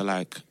going up to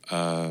like,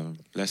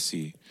 let's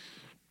see,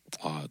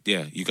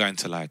 you going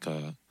to like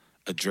a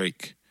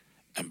Drake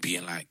and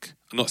being like,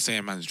 I'm not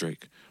saying man's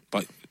Drake,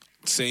 but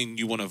saying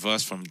you want a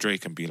verse from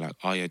Drake and be like,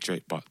 oh yeah,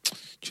 Drake, but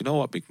do you know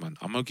what, big man?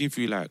 I'm gonna give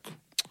you like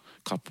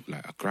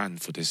 $1,000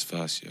 for this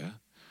verse, yeah?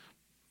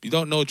 You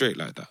don't know Drake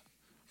like that.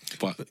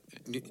 But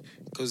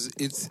because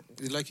it's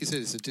like you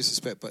said, it's a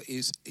disrespect, but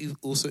it's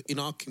also in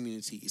our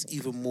community, it's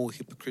even more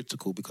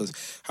hypocritical, because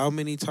how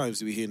many times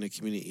do we hear in the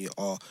community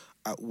are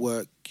at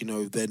work, you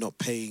know, they're not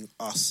paying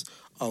us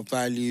our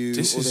value, or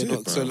they're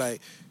not. Bro.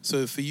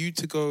 So for you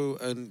to go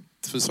and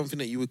for something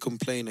that you would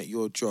complain at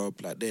your job,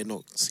 like they're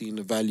not seeing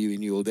the value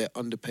in you, or they're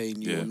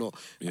underpaying you, or not,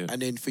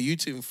 and then for you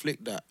to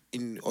inflict that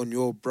on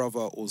your brother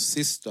or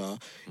sister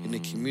in the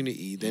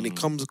community, then it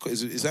comes.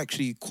 It's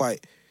actually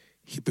quite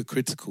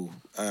hypocritical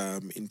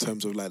in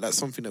terms of like that's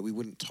something that we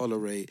wouldn't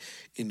tolerate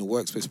in the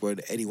workspace or in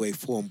any way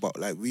form, but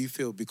like we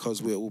feel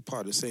because we're all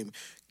part of the same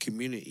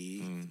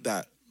community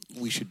that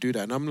we should do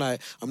that. And I'm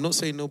like, I'm not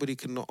saying nobody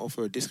cannot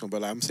offer a discount,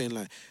 but like, I'm saying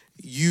like,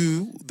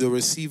 you, the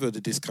receiver of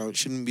the discount,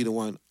 shouldn't be the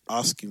one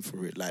asking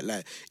for it. Like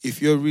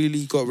if you're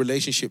really got a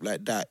relationship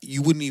like that,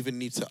 you wouldn't even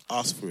need to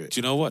ask for it. Do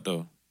you know what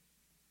though?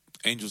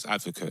 Angel's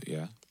advocate,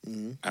 yeah.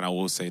 And I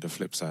will say the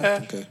flip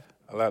side. Okay.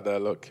 I like that a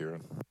lot,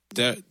 Kieran.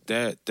 There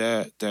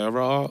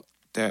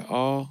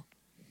are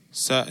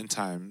certain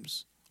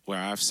times where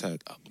I've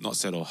not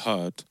said or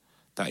heard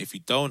that if you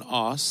don't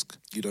ask,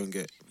 You don't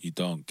get. you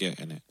don't get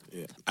in it.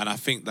 Yeah. And I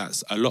think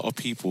that's a lot of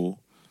people.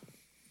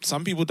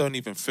 Some people don't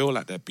even feel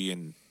like they're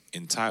being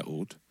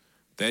entitled.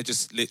 They're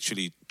just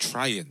literally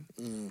trying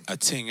a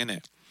thing,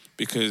 innit?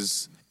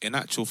 Because in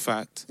actual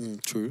fact,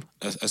 True.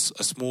 a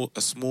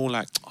small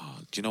like, oh,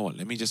 do you know what?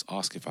 Let me just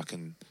ask if I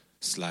can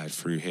slide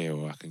through here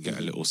or I can get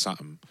a little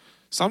something.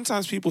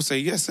 Sometimes people say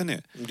yes,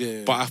 innit?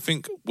 Yeah. But I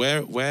think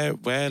where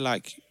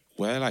like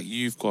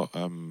you've got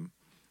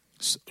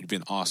you've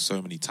been asked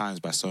so many times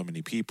by so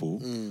many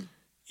people.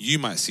 You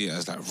might see it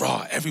as like,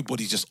 rah,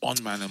 everybody's just on,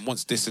 man, and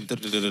wants this and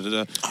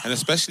da-da-da-da-da. And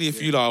especially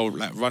if you are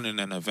like running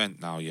an event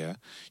now, yeah,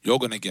 you're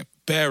going to get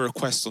bare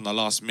requests on the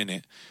last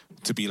minute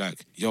to be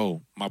like,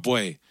 yo, my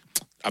boy,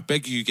 I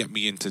beg you get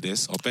me into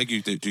this. I beg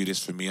you to do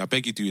this for me. I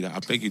beg you do that. I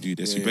beg you do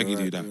this. You beg you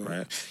do that,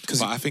 right?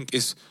 But I think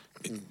it's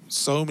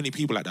so many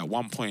people at that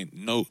one point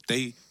know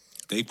they've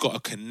got a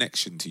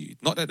connection to you.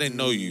 Not that they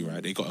know you,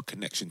 right? They got a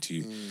connection to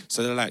you.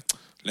 So they're like,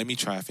 let me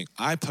try a thing.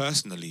 I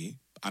personally,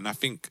 and I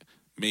think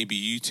maybe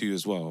you two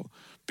as well,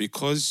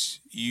 because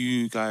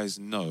you guys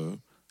know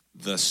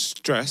the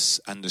stress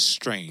and the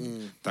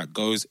strain that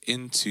goes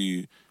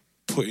into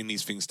putting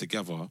these things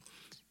together,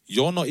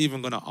 you're not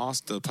even going to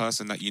ask the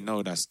person that you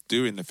know that's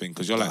doing the thing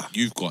because you're like,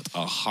 you've got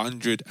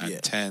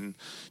 110,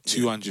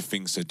 200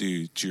 things to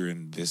do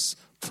during this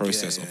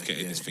process of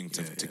getting this thing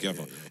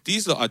together.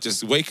 These lot are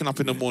just waking up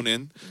in the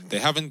morning. They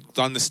haven't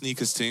done the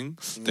sneakers thing.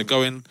 They're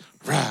going,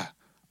 rah,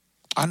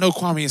 I know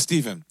Kwame and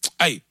Stephen.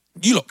 Hey,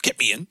 you lot, get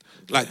me in.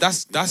 Like,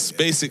 that's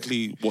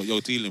basically what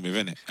you're dealing with,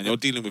 innit? And you're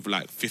dealing with,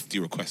 like, 50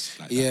 requests.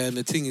 Like that. And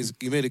the thing is,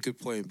 you made a good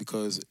point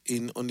because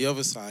on the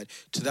other side,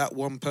 to that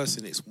one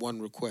person, it's one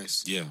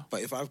request. Yeah.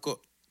 But if I've got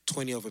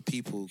 20 other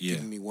people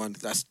giving me one,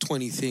 that's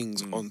 20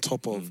 things on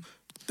top of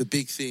the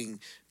big thing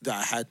that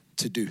I had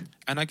to do.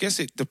 And I guess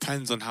it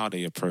depends on how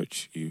they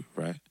approach you,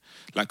 right?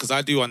 Like, because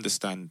I do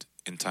understand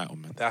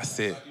entitlement. That's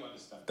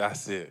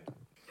it.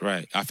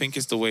 Right. I think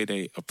it's the way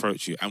they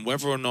approach you. And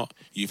whether or not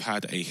you've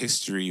had a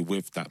history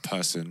with that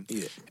person,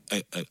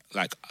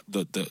 like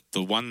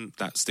the one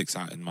that sticks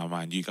out in my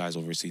mind, you guys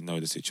obviously know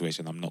the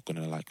situation. I'm not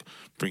going to like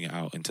bring it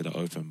out into the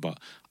open, but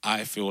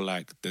I feel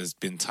like there's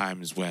been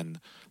times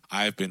when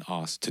I've been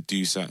asked to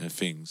do certain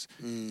things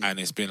and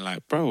it's been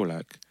like, bro,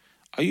 like,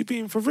 are you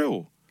being for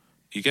real?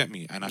 You get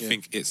me? And I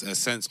think it's a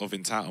sense of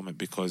entitlement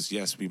because,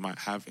 yes, we might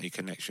have a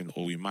connection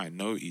or we might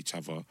know each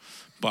other,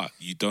 but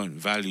you don't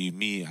value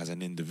me as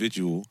an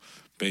individual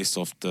based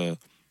off the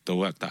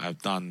work that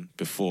I've done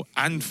before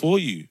and for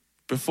you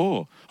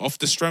before, off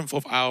the strength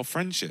of our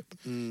friendship.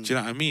 Do you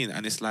know what I mean?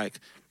 And it's like,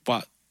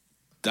 but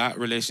that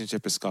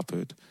relationship is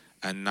scuppered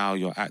and now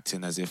you're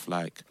acting as if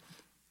like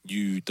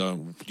you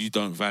don't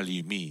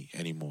value me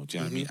anymore. Do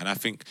you know what I mean? And I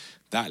think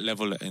that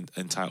level of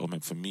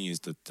entitlement for me is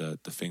the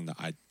thing that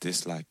I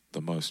dislike the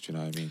most. Do you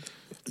know what I mean?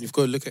 You've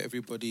got to look at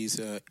everybody's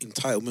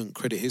entitlement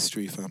credit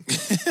history, fam.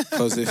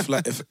 Because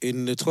if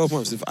in the 12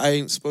 months, if I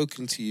ain't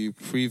spoken to you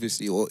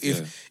previously, or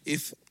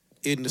if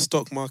in the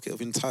stock market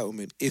of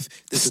entitlement,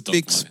 if there's a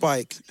big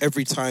spike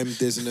every time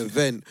there's an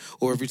event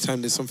or every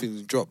time there's something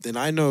to drop, then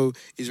I know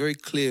it's very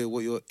clear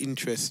what your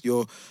interest,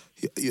 your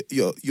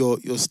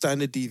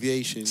standard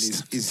deviation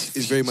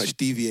is very much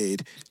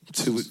deviated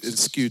to and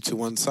skewed to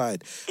one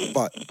side.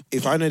 But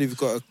if I know that you've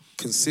got a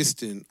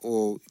consistent,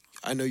 or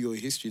I know your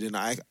history, then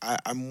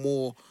I'm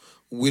more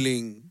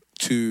willing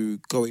to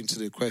go into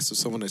the quest of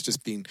someone that's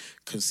just been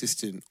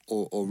consistent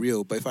or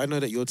real. But if I know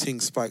that your thing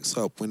spikes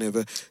up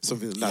whenever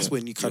something, that's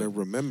when you kind of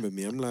remember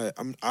me. I'm like,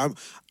 I'm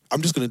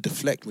just gonna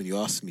deflect when you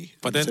ask me.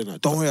 But then, like,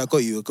 don't worry, I got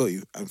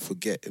you, and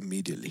forget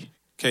immediately.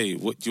 Okay, do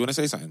you want to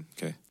say something?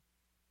 Okay.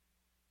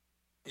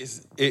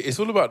 It's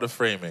all about the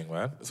framing,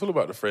 man. It's all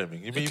about the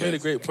framing. You made a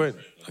great point.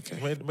 Okay.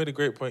 You made a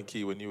great point,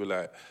 Key, when you were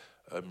like,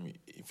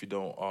 if you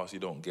don't ask, you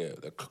don't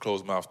get. The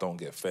closed mouth don't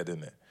get fed,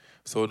 in it.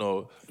 So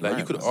no, like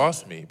you could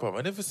ask me, bro,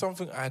 and if it's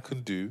something I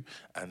can do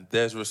and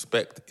there's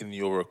respect in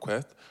your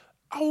request,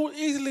 I will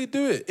easily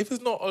do it. If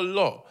it's not a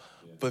lot,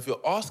 but if you're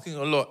asking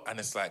a lot and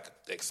it's like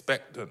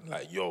expectant,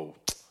 like yo,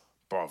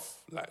 bruv,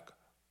 like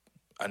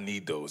I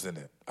need those,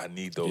 innit? I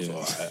need those. Yeah.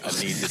 Or I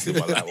need this in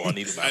my life. Or I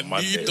need it by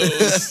Monday. Need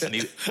those. I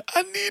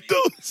need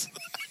those.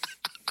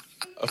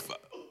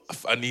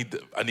 I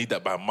need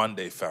that by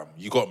Monday, fam.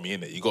 You got me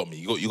in it. You got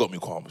me,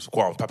 Kwam,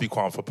 Papi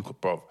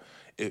Kwam, bro.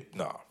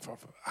 Nah, bro.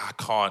 I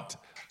can't.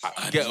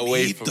 I get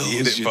away from me,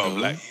 innit, bro.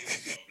 Like,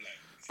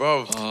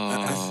 bro.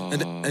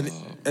 And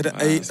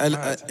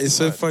it's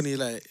so funny,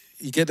 like.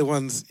 You get the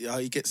ones,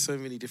 you get so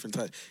many different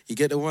types. You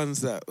get the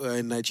ones that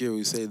in Nigeria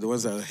we say, the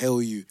ones that will hail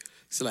you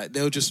So like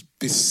they'll just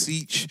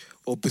beseech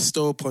or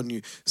bestow upon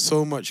you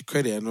so much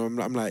credit, and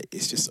I'm like,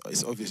 it's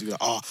obviously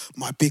like, oh,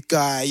 my big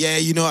guy, yeah,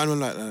 you know, and I'm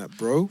like,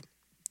 bro,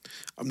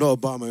 I'm not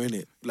Obama,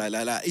 innit?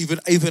 Like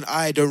even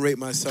I don't rate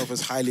myself as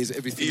highly as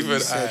everything.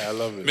 Even I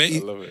love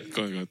it. I love it.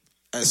 Go on.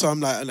 So I'm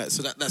like,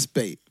 so that's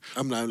bait.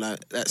 I'm like,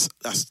 that's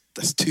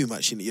too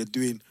much, innit? You're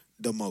doing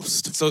the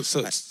most.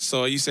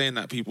 So are you saying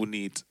that people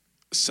need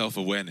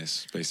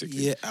self-awareness, basically?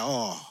 Yeah.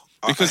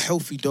 Because a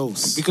healthy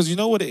dose. Because you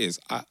know what it is.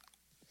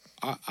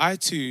 I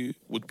too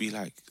would be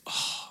like,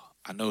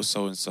 I know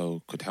so and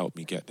so could help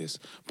me get this,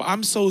 but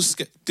I'm so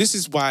scared. This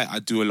is why I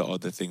do a lot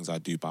of the things I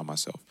do by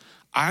myself.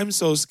 I'm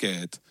so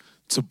scared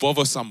to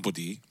bother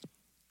somebody,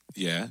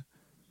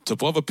 to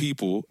bother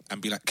people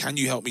and be like, can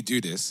you help me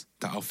do this?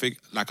 That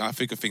I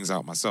figure things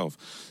out myself.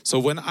 So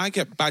when I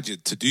get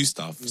badgered to do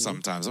stuff,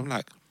 sometimes I'm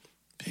like,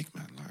 big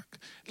man,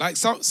 like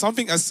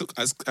something as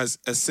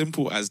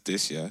simple as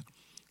this,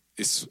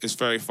 it's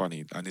very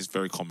funny and it's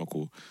very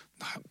comical.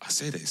 I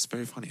say that it's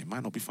very funny. It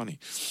might not be funny.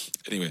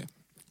 Anyway,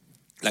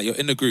 like you're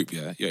in a group,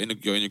 you're in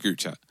a group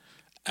chat,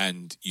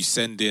 and you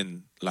send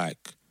in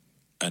like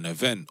an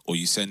event or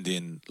you send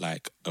in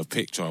like a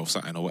picture of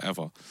something or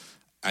whatever,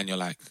 and you're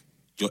like,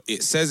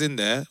 it says in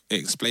there, it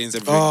explains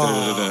everything,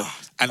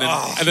 and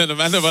then the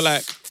man are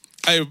like,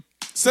 hey,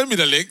 send me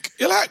the link.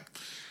 You're like,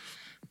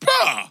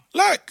 bruh,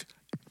 like,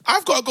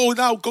 I've got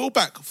to go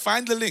back,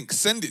 find the link,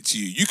 send it to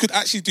you. You could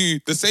actually do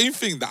the same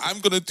thing that I'm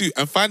going to do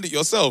and find it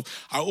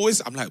yourself.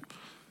 I'm like,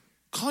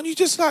 can't you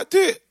just like do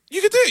it?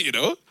 You can do it, you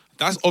know?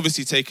 That's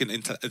obviously taking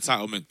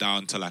entitlement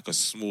down to like a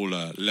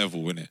smaller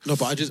level, innit? No,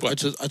 but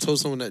I told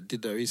someone that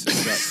did that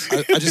recently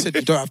that I just said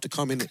you don't have to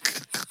come in it.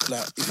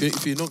 Like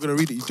if you're not going to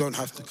read it, you don't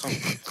have to come.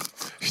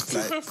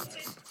 Like,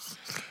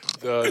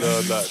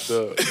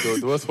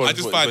 the worst one. I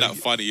just find that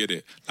funny,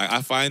 innit? Like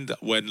I find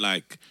that when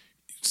like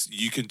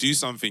you can do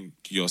something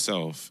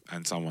yourself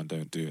and someone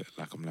don't do it,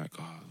 like I'm like,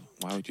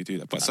 why would you do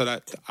that? But so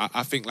that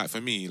I think like for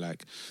me,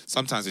 like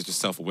sometimes it's just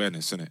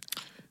self-awareness, isn't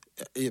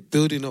it?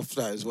 Building off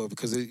that as well,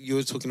 because you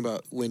were talking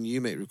about when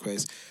you make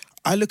requests.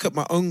 I look at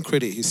my own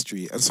credit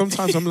history, and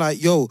sometimes I'm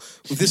like, yo,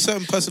 with this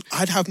certain person,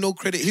 I'd have no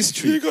credit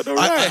history. You got no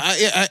right.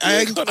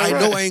 I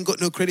know I ain't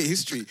got no credit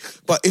history.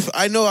 But if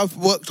I know I've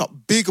worked up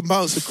big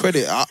amounts of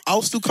credit,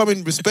 I'll still come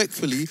in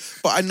respectfully,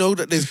 but I know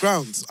that there's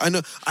grounds. I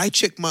know I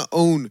check my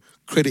own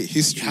credit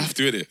history. You have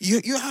to, innit?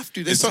 You have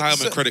to. There's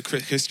credit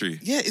history.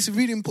 Yeah, it's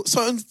really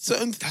important.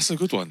 Certain. That's a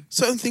good one.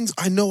 Certain things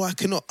I know I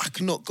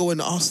cannot go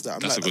and ask that.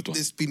 That's a good one.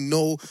 There's been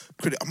no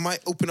credit. I might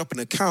open up an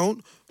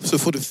account so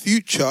for the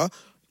future,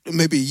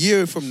 maybe a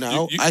year from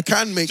now, I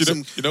can make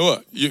some. You know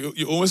what? You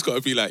almost got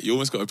to be like,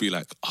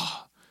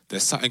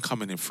 there's something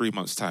coming in 3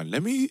 months' time.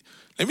 Let me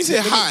say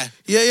hi.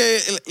 Yeah.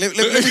 Let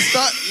me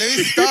start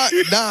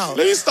now.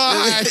 Let me start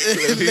hi.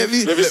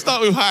 Let me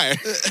start with hi.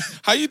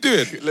 How you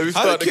doing? Let me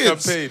start the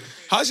campaign.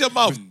 How's your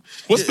mum?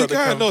 What's been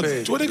going on? Do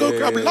you want to go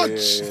grab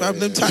lunch? Fam,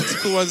 them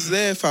tactical ones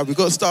there, fam. We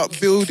got to start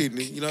building.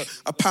 You know,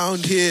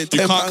 £1 here, £10.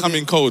 You can't come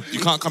in cold. You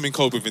can't come in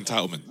cold with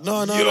entitlement.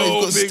 No.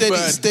 You've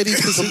got steady.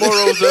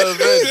 Tomorrow's the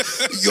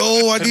event.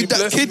 Yo, I need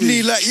that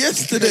kidney like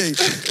yesterday.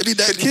 I need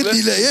that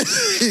kidney like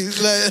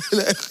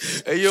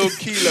yesterday. Hey, yo,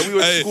 Key, like we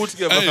went to school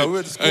together. We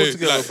went to school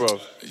together, bro.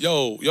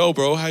 Yo,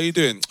 bro, how you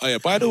doing? Oh yeah,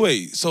 by the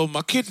way, so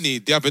my kidney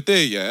the other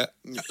day,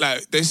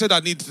 like they said I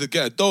needed to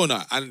get a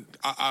donut, and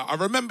I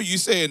remember you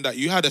saying that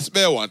you had a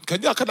spare one.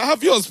 Can I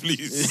have yours,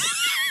 please?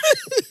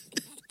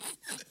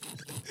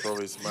 Bro,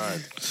 it's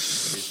mad.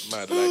 It's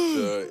mad. Like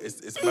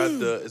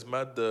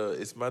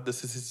it's mad the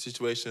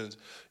situations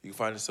you can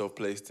find yourself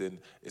placed in.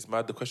 It's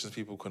mad the questions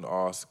people can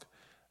ask,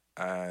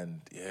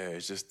 and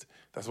it's just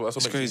that's what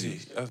makes crazy.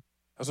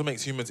 That's what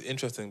makes humans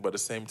interesting, but at the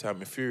same time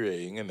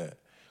infuriating, isn't it?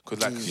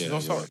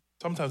 Because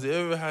sometimes you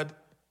ever had,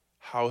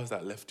 how has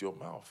that left your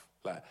mouth?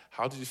 Like,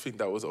 how did you think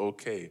that was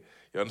okay?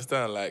 You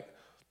understand? Like,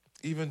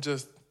 even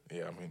just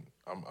I mean,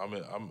 I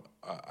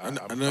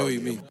know what you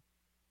mean.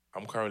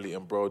 I'm currently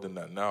embroiled in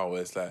that now,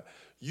 where it's like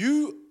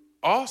you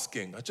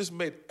asking, I just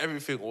made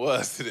everything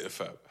worse, did it,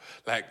 fam?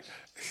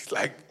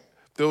 Like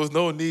there was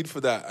no need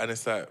for that, and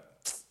it's like.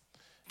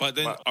 But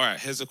then, all right,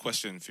 here's a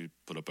question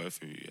for the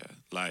both of you. Yeah,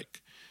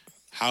 like,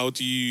 how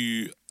do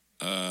you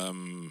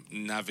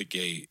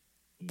navigate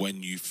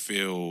when you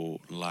feel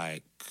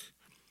like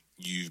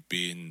you've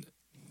been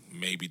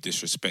maybe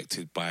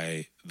disrespected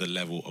by the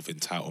level of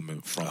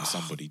entitlement from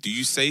somebody? Do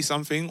you say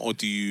something, or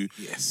do you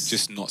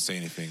just not say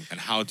anything? And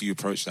how do you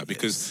approach that?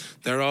 Because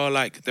there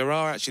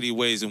are actually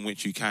ways in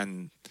which you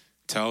can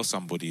tell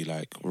somebody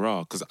like,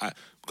 raw. Because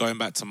going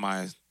back to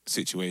my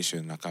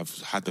situation, like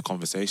I've had the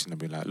conversation and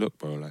been like, look,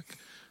 bro, like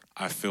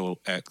I feel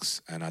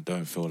X and I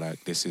don't feel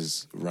like this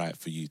is right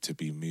for you to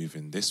be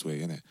moving this way,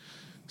 innit?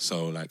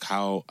 So, like,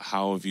 how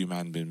have you,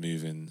 man, been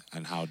moving,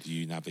 and how do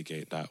you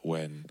navigate that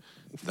when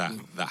that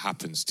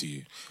happens to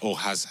you, or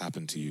has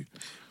happened to you?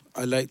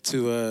 I like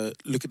to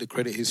look at the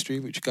credit history,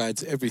 which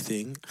guides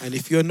everything. And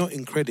if you're not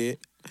in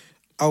credit,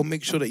 I'll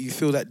make sure that you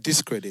feel that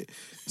discredit.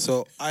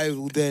 So I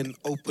will then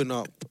open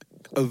up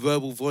a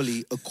verbal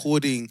volley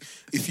according.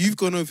 If you've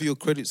gone over your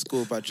credit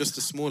score by just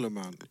a small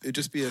amount, it'd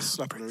just be a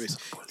slap on the wrist.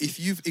 If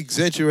you've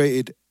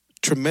exaggerated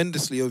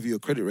tremendously over your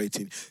credit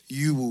rating,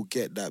 you will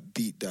get that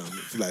beat down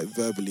like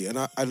verbally. And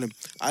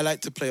I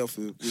like to play off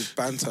with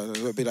banter. And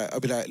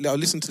I'll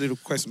listen to the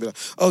request and be like,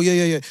 oh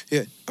yeah.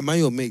 Am I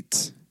your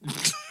mate?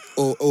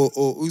 or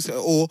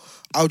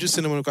I'll just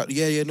send them on a card.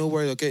 Yeah, no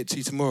worries, I'll get it to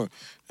you tomorrow.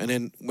 And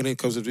then when it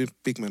comes to the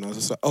big man, I was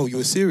just like, oh, you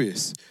were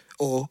serious?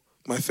 Or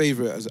my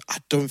favorite, I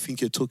don't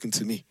think you're talking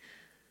to me.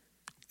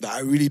 Like, I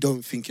really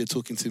don't think you're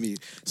talking to me.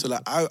 So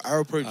like I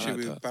approach it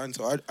with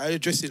banter. I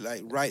address it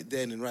like right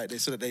then and right there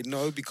so that they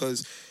know,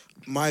 because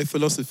my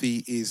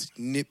philosophy is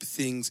nip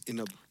things in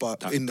the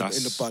bud in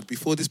the bud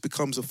before this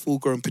becomes a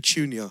full-grown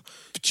petunia.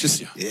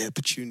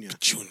 Petunia.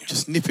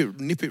 Just nip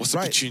it. What's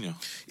right. a petunia?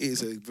 It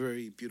is a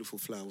very beautiful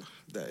flower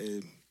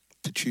that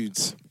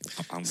protrudes.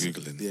 I'm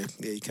googling. Yeah,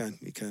 you can.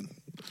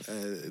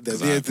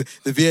 The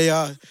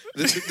VAR,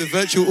 the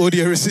virtual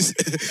audio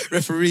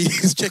referee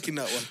is checking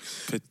that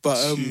one.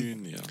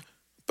 Petunia.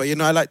 But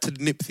I like to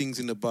nip things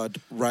in the bud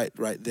right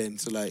then.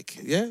 So like,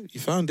 yeah, you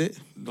found it.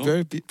 Not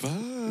very bad.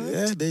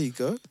 Yeah, there you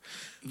go.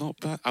 Not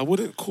bad. I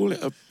wouldn't call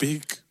it a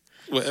big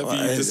whatever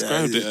you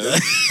described it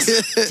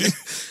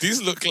as.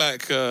 These look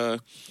like.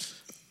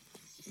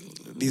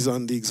 These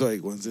aren't the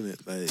exotic ones, isn't it?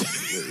 Like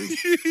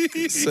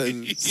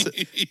certain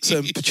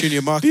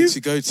petunia markets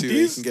you go to,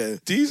 you can get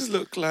it. These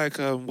look like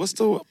what's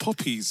the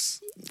poppies?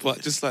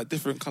 But just like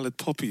different coloured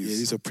poppies. Yeah,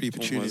 these are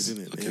pre-petunias,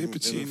 isn't it? Okay,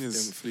 petunias. They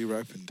haven't fully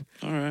ripened.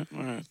 All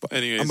right. But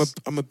anyways,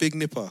 I'm a big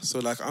nipper, so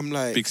like I'm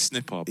like big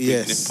snipper,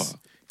 big nipper.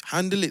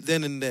 Handle it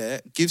then and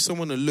there. Give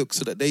someone a look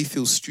so that they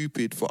feel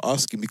stupid for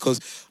asking, because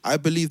I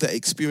believe that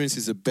experience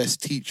is the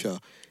best teacher.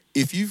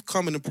 If you've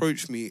come and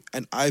approached me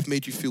and I've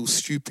made you feel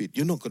stupid,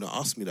 you're not going to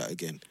ask me that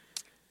again.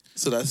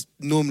 So that's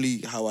normally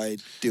how I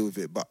deal with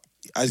it. But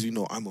as you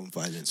know, I'm on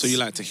violence. So you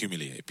like to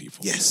humiliate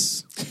people?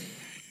 Yes.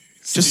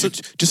 just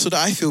so that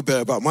I feel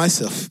better about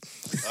myself.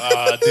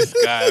 This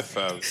guy,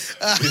 fam.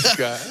 This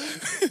guy.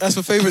 That's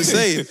my favourite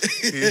saying.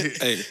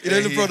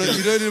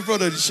 The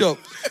product shop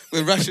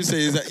when Rashid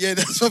says that. Yeah,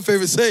 that's my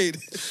favourite saying.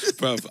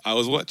 Bruv, I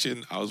was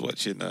watching.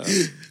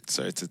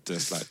 Sorry to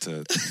just like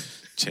to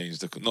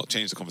not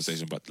change the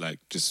conversation, but like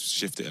just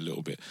shift it a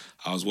little bit.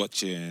 I was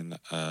watching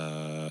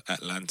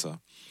Atlanta,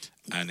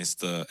 and it's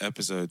the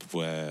episode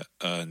where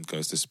Ern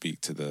goes to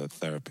speak to the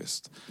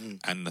therapist,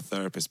 and the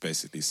therapist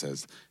basically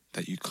says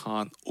that you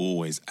can't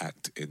always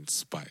act in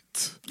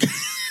spite.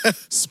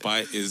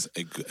 Spite is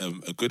a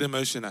good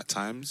emotion at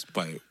times,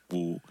 but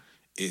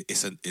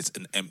it's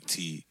an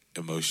empty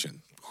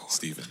emotion,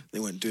 Stephen.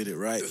 They weren't doing it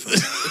right.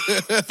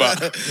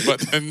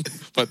 but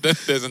then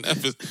there's an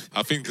episode.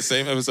 I think the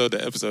same episode,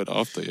 the episode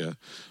after, yeah,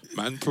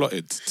 man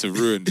plotted to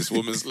ruin this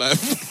woman's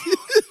life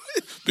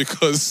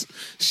because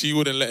she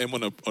wouldn't let him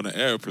on an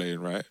airplane,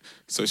 right?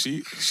 So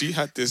she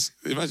had this.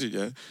 Imagine,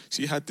 yeah,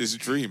 she had this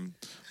dream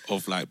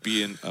of like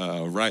being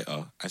a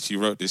writer, and she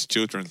wrote this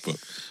children's book.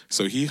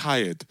 So he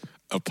hired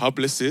a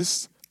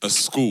publicist, a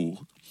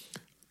school,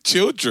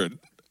 children,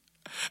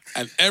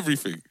 and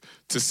everything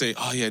to say,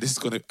 oh yeah, this is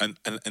gonna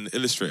an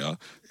illustrator,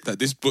 that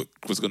this book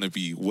was gonna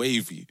be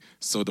wavy.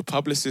 So the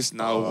publicist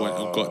now went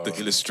and got the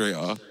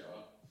illustrator,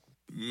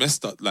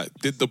 messed up, like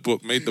did the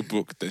book, made the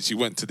book. Then she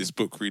went to this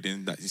book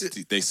reading that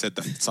they said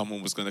that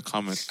someone was gonna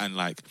come and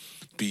like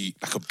be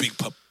like a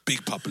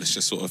big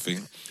publisher sort of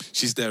thing.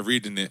 She's there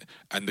reading it,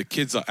 and the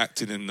kids are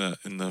acting in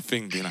the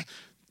thing, being like,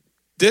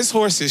 this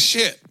horse is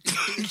shit.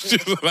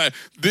 She's like,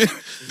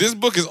 this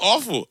book is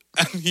awful.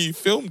 And he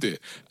filmed it.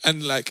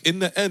 And like in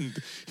the end,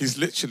 he's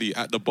literally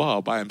at the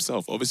bar by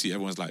himself. Obviously,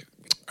 everyone's like,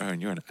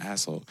 Aaron, you're an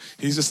asshole.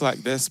 He's just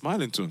like, they're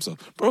smiling to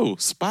himself. Bro,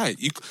 Spite.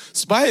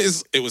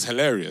 It was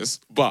hilarious,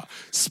 but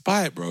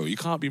Spite, bro, you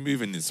can't be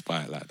moving in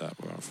Spite like that,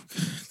 bro.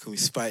 Can we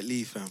Spite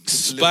Lee, fam?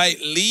 Spite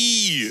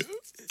Lee.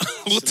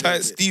 Hold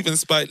tight, Stephen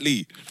Spite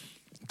Lee.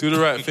 Do the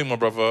right thing, my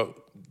brother.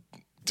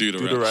 Do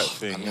the right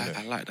thing.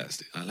 I like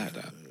that. I like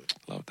that.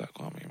 Love that,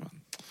 Kwame, man.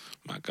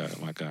 My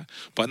guy.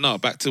 But no,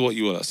 back to what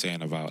you were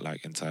saying about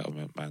like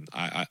entitlement, man.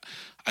 I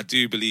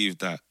do believe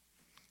that,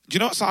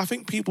 so I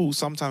think people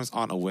sometimes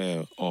aren't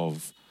aware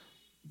of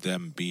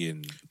them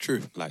being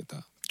true like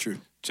that. True.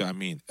 Do you know what I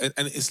mean?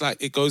 And it's like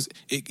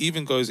it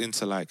even goes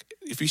into like,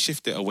 if we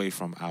shift it away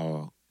from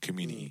our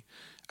community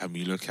and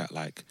we look at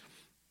like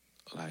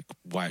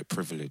white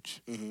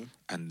privilege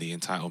and the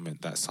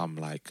entitlement that some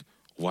like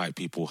white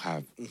people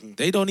have,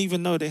 they don't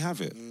even know they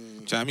have it. Do you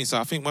know what I mean? So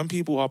I think when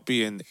people are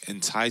being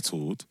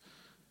entitled,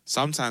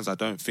 sometimes I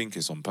don't think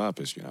it's on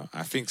purpose,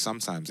 I think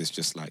sometimes it's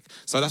just like,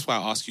 so that's why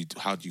I ask you,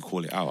 how do you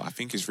call it out? I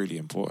think it's really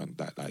important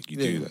that like you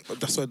do that. But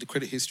that's why the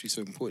credit history is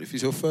so important. If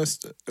it's your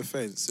first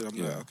offence, then I'm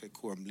like, okay,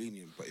 cool, I'm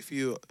lenient. But if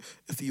you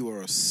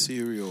are a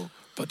serial...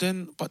 But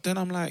then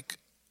I'm like,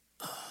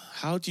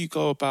 how do you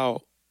go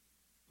about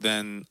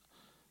then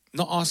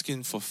not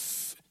asking for...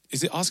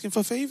 Is it asking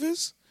for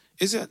favours?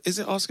 Is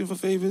it asking for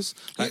favors?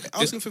 Like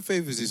asking for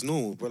favors is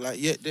normal, but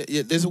like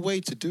there's a way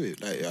to do it.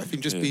 Like I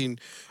think just being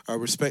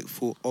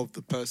respectful of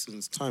the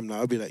person's time. Like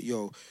I'll be like,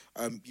 yo,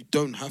 you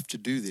don't have to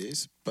do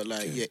this, but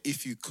like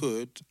if you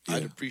could,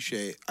 I'd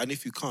appreciate it. And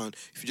if you can't,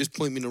 if you just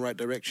point me in the right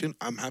direction,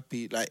 I'm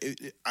happy. Like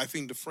I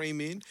think the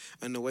framing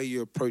and the way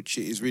you approach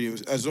it is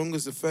really, as long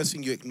as the first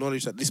thing you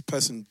acknowledge that this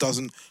person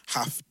doesn't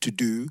have to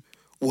do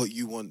what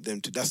you want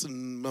them to. That's the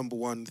number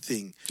one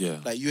thing. Yeah.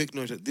 Like you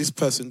acknowledge that this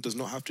person does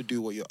not have to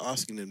do what you're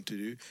asking them to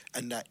do,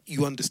 and that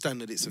you understand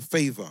that it's a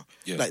favor.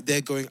 Yeah. Like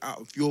they're going out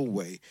of your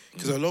way.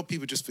 Because a lot of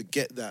people just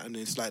forget that, and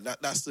it's like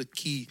that's the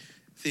key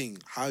thing,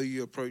 how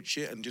you approach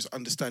it, and just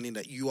understanding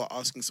that you are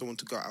asking someone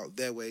to go out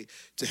their way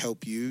to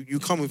help you. You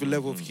come with a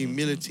level of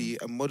humility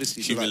and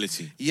modesty. Humility.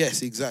 So like,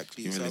 yes,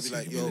 exactly. Humility, so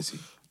I'll be like, humility.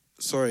 yo,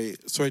 sorry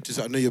to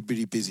say, I know you're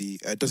really busy.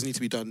 It doesn't need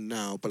to be done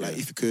now, but like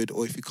if you could,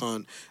 or if you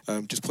can't,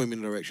 just point me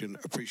in the direction.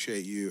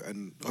 Appreciate you,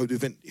 and hope the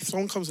event. If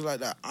someone comes like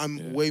that,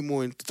 I'm way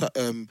more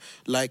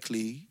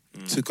likely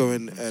to go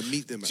and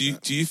meet them.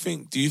 Do you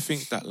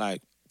think that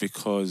like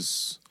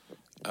because,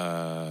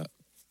 and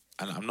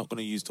I'm not going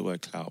to use the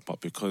word clout,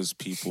 but because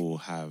people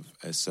have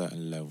a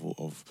certain level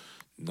of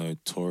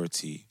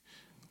notoriety,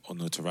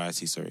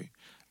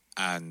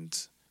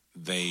 and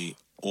they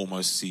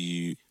almost see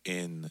you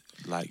in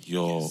like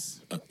your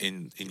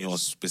in your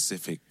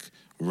specific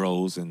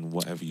roles and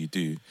whatever you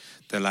do,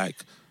 they're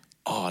like,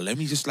 oh, let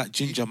me just like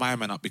ginger my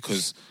man up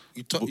because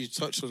you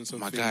touched on something.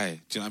 My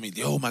guy, do you know what I mean?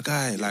 Yo, my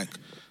guy, like, do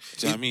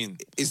you know what I mean?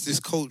 It's this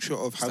culture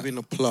of having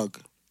a plug,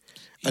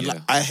 and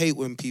like I hate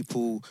when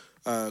people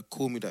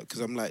call me that,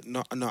 because I'm like,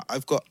 no,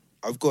 I've got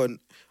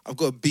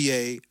a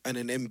BA and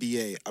an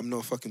MBA. I'm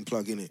not fucking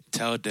plugging it.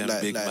 Tell them,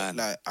 big man.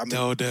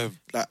 Tell them.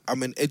 Like,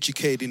 I'm an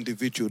educated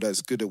individual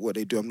that's good at what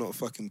they do. I'm not a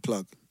fucking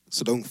plug.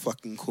 So don't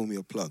fucking call me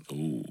a plug.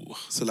 Ooh.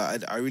 So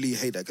like, I really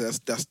hate that, because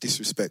that's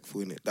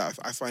disrespectful, innit?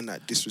 I find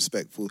that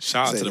disrespectful.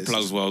 Shout out to the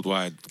plugs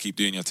worldwide. Keep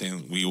doing your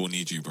thing. We all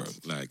need you, bro.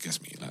 Like,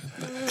 guess me.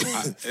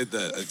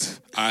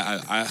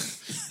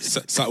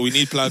 So we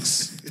need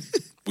plugs.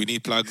 We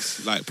need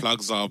plugs. Like,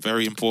 plugs are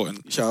very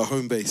important. Shout out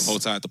home base.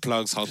 Hold tight the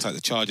plugs, hold tight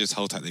the chargers,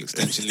 hold tight the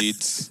extension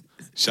leads.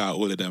 Shout out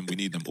all of them. We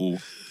need them all.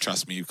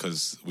 Trust me,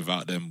 because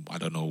without them, I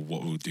don't know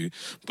what we'll do.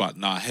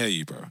 But I hear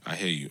you, bro. I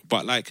hear you.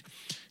 But like,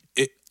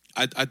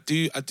 I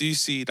do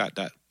see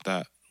that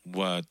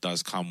word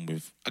does come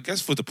with, I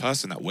guess, for the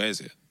person that wears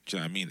it. Do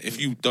you know what I mean?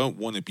 If you don't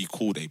want to be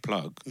called a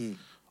plug,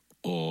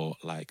 or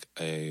like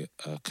a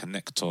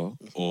connector,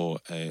 or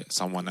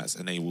someone that's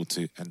enabled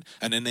to an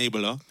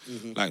enabler,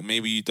 like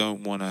maybe you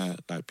don't want to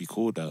like be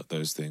called out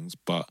those things,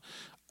 but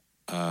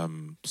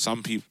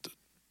some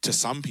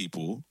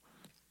people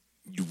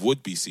you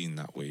would be seen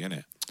that way,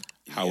 innit?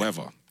 Yeah.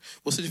 However,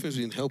 what's the difference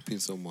between helping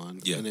someone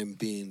and then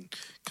being?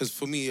 Because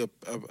for me,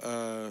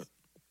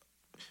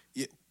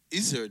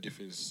 is there a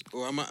difference,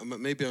 or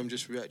maybe I'm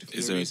just reactive?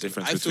 Is there a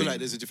difference? I feel like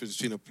there's a difference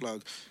between a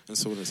plug and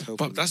someone that's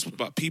helping.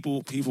 But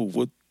people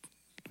would.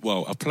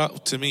 Well, a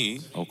plug to me,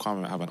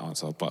 can't have an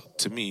answer, but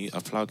to me,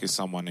 a plug is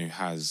someone who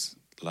has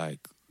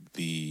like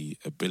the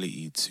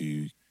ability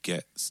to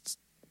get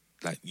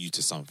like you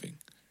to something.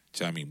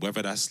 Do you know what I mean?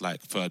 Whether that's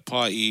like third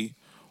party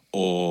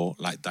or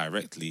like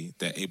directly,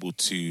 they're able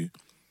to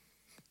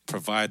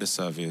provide a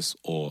service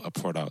or a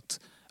product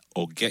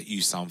or get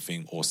you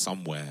something or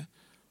somewhere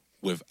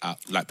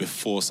without, like,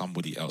 before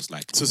somebody else.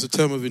 Like, so it's a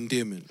term of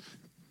endearment.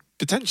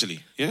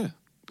 Potentially, yeah.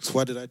 So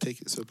why did I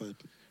take it so bad?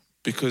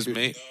 Because,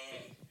 mate.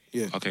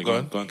 Yeah. Okay, go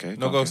on. Okay.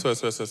 No, go. Sorry,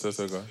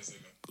 go.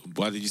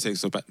 Why did you take it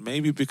so bad?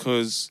 Maybe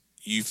because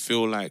you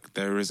feel like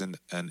there is an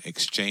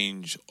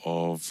exchange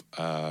of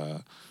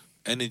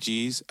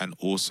energies and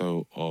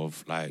also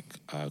of like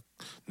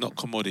not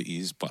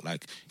commodities, but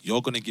like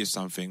you're gonna give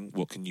something.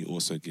 What can you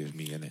also give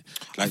me in it?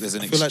 Like there's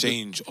an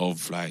exchange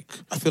of like.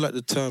 I feel like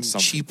the term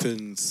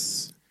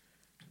cheapens.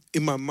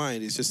 In my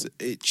mind, it's just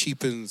it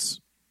cheapens.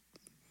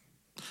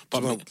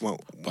 But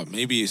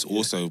maybe it's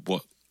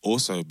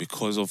also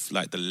because of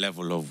like the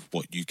level of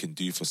what you can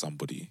do for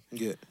somebody.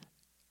 Yeah.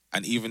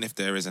 And even if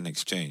there is an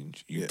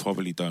exchange, you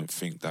probably don't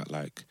think that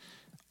like,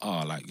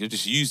 like you're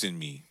just using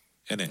me,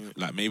 innit? Yeah.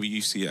 Like maybe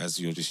you see it as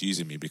you're just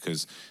using me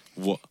because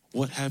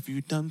what have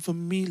you done for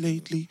me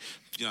lately?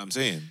 You know what I'm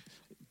saying?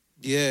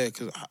 Yeah,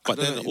 because but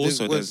then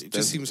also it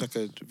just seems like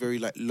a very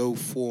like low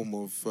form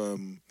of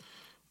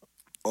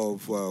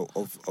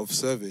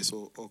service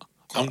or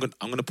I'm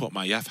gonna put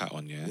my Yaf hat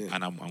on,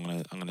 and I'm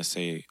gonna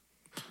say,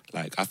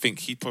 like, I think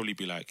he'd probably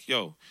be like,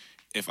 yo,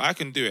 if I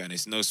can do it and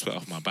it's no sweat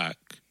off my back,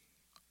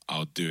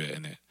 I'll do it,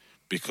 innit?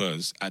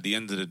 Because at the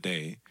end of the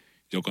day,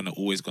 you're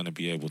always gonna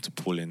be able to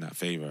pull in that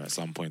favor at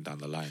some point down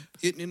the line.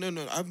 Yeah,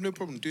 no, I have no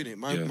problem doing it.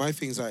 My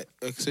thing's like,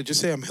 so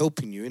just say I'm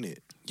helping you, innit?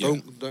 Yeah.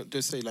 Don't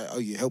just say like, oh,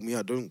 you help me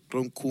out.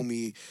 Don't call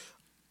me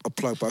a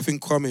plug. But I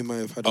think Kwame might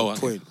have had a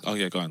point. Oh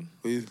yeah, go on.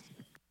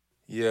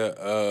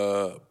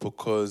 Yeah,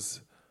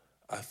 because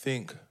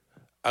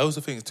I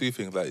also think it's two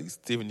things. Like,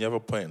 Stephen, you have a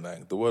point.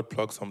 Like, the word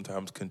plug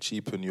sometimes can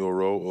cheapen your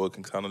role, or it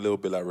can sound a little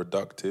bit like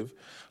reductive.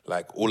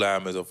 Like, all I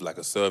am is of like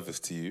a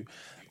service to you.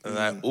 And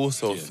I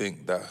also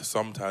think that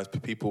sometimes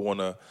people want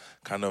to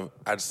kind of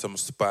add some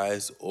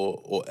spice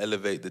or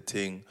elevate the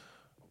thing,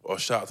 or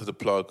shout out to the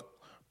plug.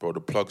 Bro,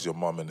 the plug's your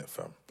mum, innit,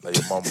 fam? Like,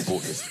 your mum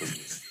bought this for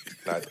you.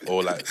 Like,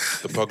 or like,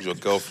 the plug's your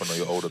girlfriend or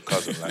your older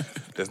cousin. Like,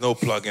 there's no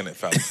plug in it,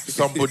 fam.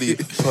 Somebody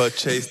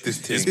purchased this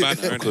thing. It's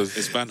banter, because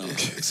it's banter.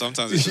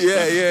 Sometimes it's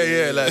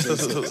yeah. Like, so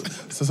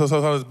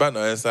sometimes it's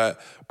banter. It's like,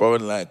 bro,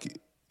 and like,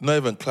 not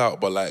even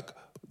clout, but like,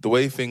 the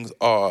way things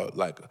are,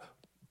 like,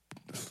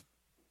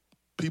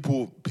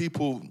 people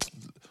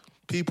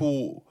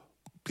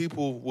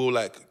will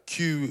like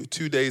queue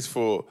 2 days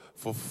for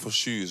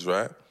shoes,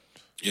 right?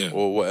 Yeah.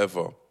 Or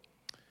whatever.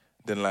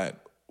 Then like,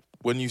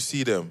 when you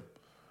see them,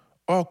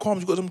 oh, come,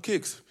 you got some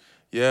kicks.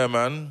 Yeah,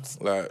 man.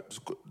 Like,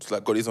 just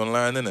got these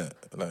online, innit?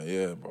 Like,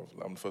 yeah, bro.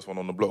 I'm the first one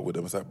on the block with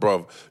them. It's like,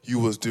 bro, you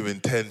was doing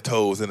 10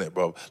 toes, innit,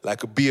 bro?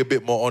 Like, be a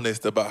bit more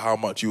honest about how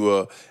much you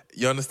were.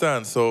 You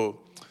understand?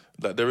 So,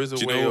 like, there is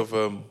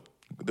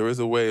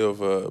a way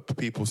of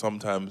people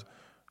sometimes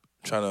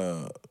trying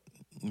to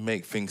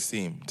make things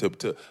seem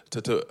to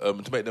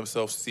make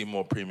themselves seem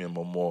more premium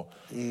or more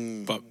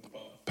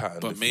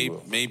patterned. But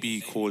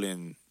maybe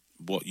calling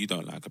what you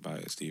don't like about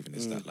it, Stephen,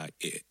 is that like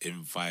it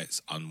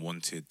invites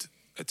unwanted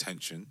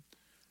attention,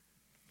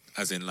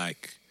 as in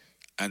like,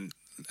 and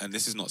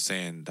this is not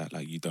saying that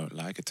like you don't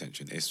like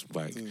attention. It's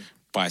like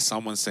by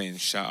someone saying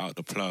shout out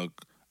the plug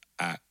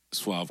at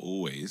Suave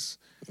Always.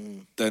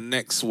 The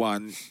next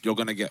one, you're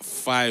going to get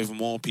 5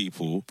 more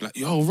people like,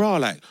 yo, raw,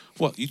 like,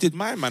 what? You did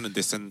my man and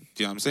this, and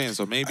you know what I'm saying?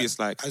 So maybe it's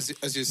like...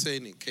 As you're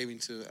saying, it came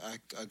into...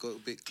 I got a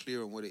bit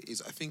clear on what it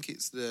is. I think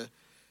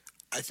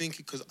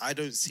because I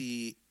don't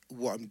see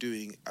what I'm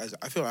doing as...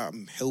 I feel like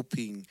I'm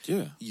helping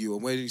you.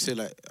 And when you say,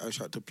 like, I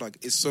shout to plug,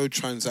 it's so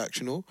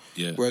transactional.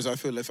 Yeah. Whereas I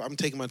feel like if I'm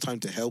taking my time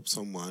to help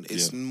someone,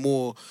 it's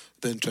more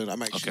than...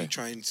 I'm actually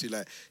trying to,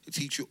 like,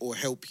 teach you or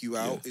help you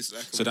out. It's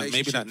like so that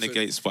maybe that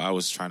negates what I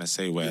was trying to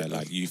say, where,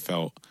 like, you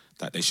felt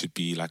that there should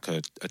be, like,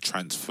 a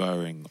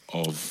transferring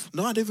of...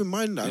 No, I don't even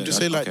mind that. I'm just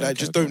saying, like,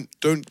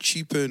 don't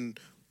cheapen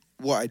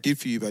what I did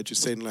for you by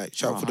just saying, like,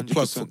 shout for the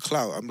plug for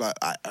clout. I'm like,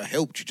 I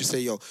helped you. Just say,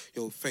 yo,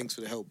 thanks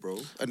for the help, bro.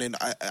 And then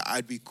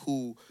I'd be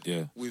cool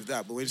with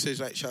that. But when you say,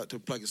 like, shout to the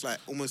plug, it's like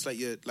almost like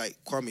you're, like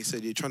Kwame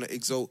said, you're trying to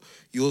exalt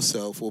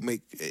yourself or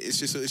make... It's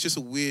just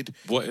a weird...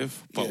 What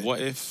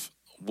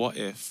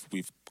if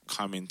we've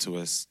come into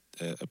a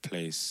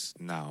place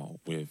now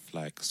with,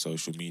 like,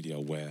 social media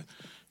where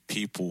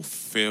people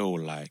feel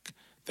like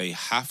they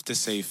have to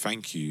say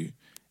thank you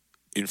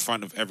in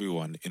front of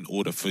everyone in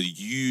order for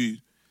you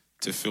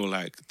to feel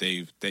like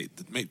they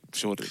make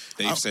sure that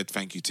they've said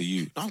thank you to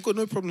you. I've got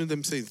no problem with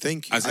them saying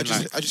thank you. I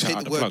just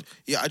hate the word plug.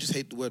 Yeah, I just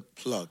hate the word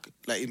plug.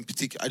 Like, in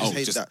particular, I just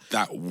hate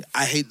that.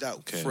 I hate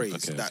that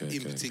phrase. In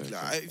particular.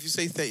 If you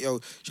say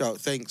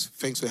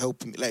thanks for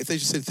helping me. Like, if they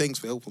just say thanks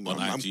for helping me,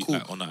 I'm cool.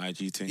 Like, on the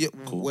IG thing? Yeah,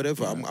 cool.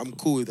 Whatever. I'm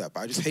cool with that.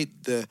 But I just hate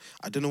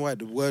I don't know why,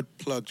 the word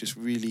plug just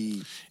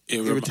really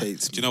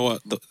irritates me. Do you know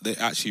what?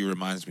 It actually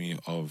reminds me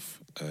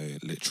of a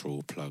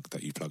literal plug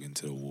that you plug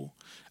into the wall.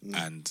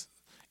 And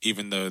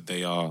even though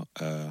they are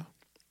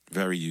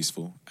very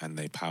useful and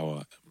they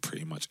power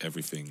pretty much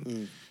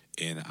everything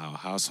in our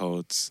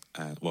households,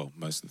 well,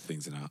 most of the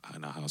things in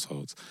our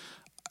households,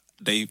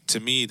 to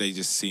me they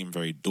just seem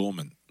very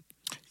dormant.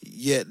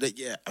 Yeah.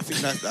 I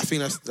think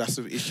that's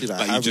the issue that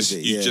like I have with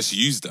it. You just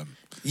use them.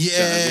 Yeah, you know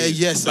what I mean?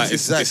 Yes, that's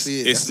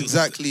exactly it. That's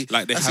exactly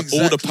like they have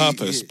all the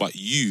purpose, but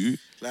you.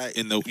 Like,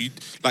 in a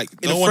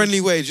friendly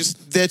way,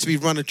 just there to be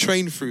run a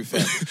train through.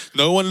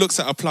 No one looks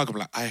at a plug and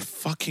like, I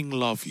fucking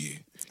love you.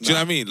 Do you know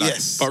what I mean? Like,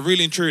 yes. But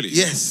really and truly.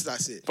 Yes,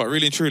 that's it. But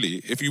really and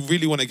truly, if you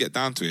really want to get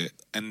down to it,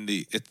 and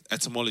the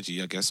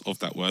etymology, I guess, of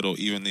that word, or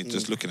even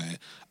just looking at it,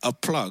 a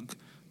plug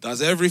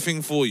does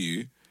everything for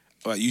you,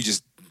 but you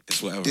just,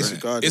 it's whatever.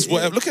 Disregard it's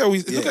whatever. Look at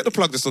the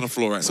plug that's on the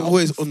floor right now. It's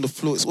always on the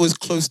floor. It's always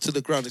close to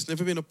the ground. It's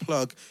never been a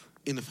plug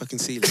in the fucking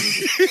ceiling,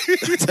 is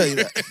it? I'll tell you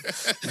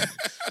that.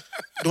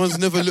 No one's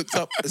never looked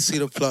up and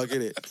seen a plug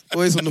in it.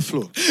 Always on the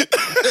floor.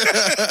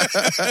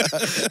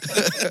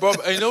 Bro,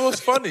 and you know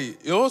what's funny?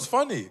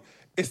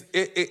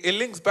 It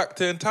links back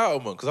to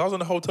entitlement, because I was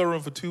in a hotel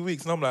room for 2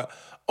 weeks and I'm like,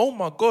 oh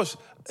my gosh,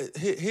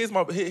 here's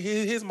my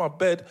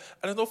bed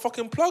and there's no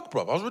fucking plug,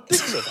 bro. I was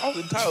ridiculous. I was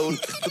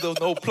entitled because there was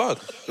no plug.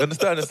 You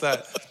understand? It's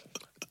like,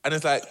 I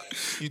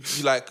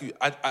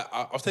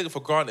was taking for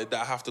granted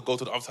that I have to go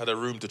to the other side of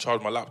the room to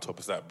charge my laptop.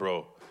 It's like,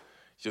 bro,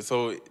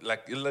 so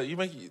like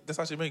that's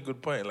actually make a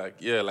good point. Like,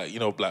 yeah, like, you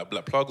know, black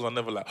plugs are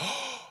never like,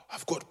 oh,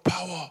 I've got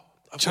power,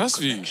 I've got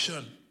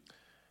connection.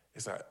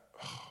 It's like,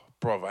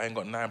 bro, I ain't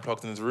got 9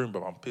 plugs in this room,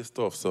 but I'm pissed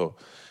off. So,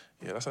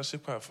 yeah, that's actually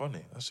quite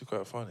funny.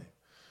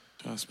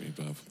 Trust me,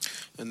 bruv.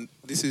 And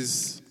this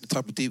is the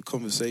type of deep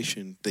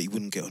conversation that you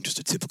wouldn't get on just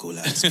a typical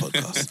lads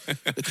podcast.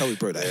 Look how we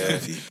broke that down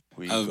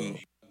for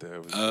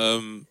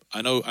you.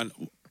 I know, and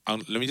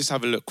let me just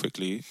have a look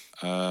quickly.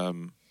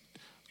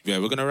 We're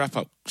going to wrap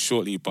up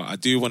shortly, but I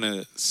do want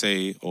to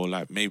say, or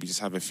like maybe just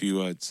have a few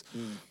words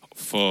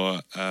for,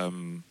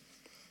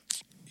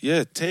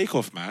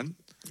 Takeoff, man.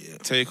 Yeah.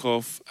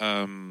 Takeoff,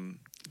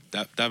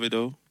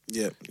 Davido.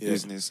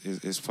 business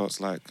is thoughts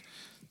like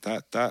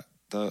that.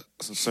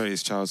 Sorry,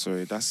 it's child.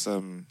 Sorry, that's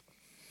some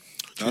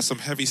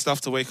heavy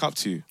stuff to wake up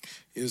to.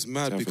 It was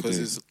mad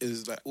because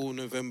it's like all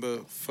November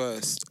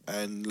 1st,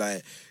 and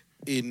like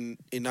in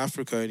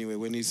Africa anyway,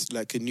 when it's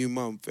like a new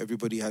month,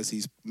 everybody has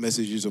these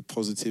messages of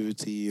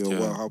positivity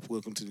or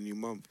welcome to the new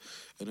month.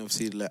 And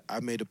obviously, like I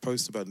made a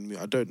post about the new.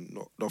 I don't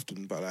not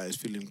often, but I was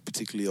feeling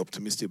particularly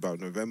optimistic about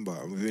November.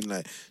 And within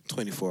like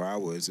 24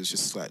 hours, it's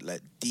just like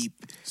deep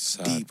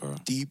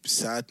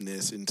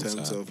sadness in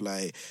terms of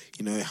like,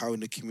 you know, how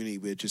in the community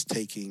we're just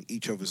taking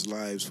each other's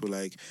lives for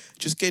like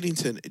just getting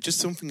to just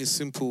something as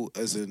simple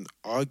as an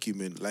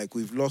argument. Like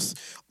we've lost,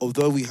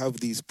 although we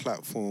have these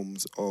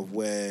platforms of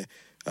where.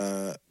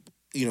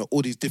 You know,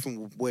 all these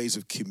different ways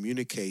of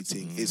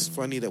communicating. It's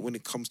funny that when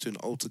it comes to an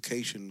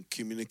altercation,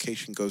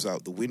 communication goes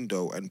out the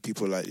window and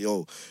people are like,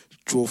 yo,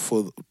 draw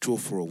for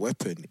a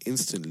weapon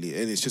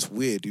instantly. And it's just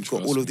weird. You've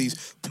got all of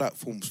these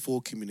platforms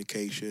for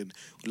communication,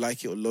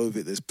 like it or loathe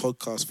it, there's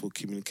podcasts for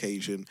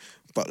communication.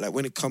 But like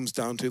when it comes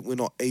down to it, we're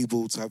not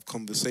able to have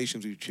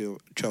conversations with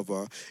each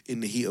other in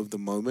the heat of the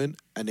moment,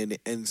 and then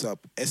it ends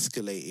up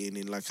escalating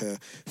in like a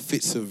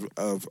fits of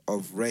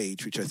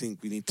rage, which I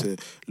think we need to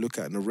look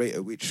at. And the rate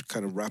at which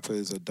kind of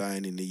rappers are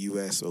dying in the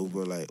US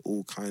over like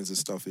all kinds of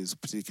stuff is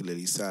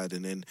particularly sad.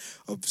 And then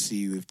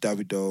obviously with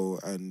Davido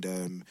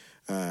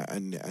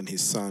and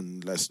his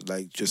son, that's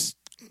like just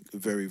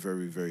very,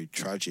 very, very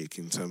tragic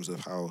in terms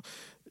of how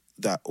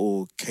that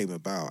all came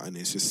about. And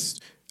it's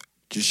just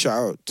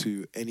shout out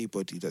to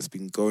anybody that's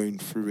been going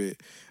through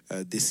it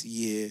this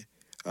year.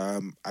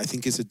 I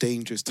think it's a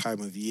dangerous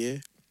time of year.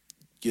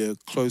 You're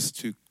close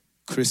to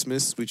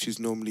Christmas, which is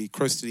normally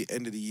close to the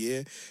end of the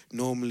year.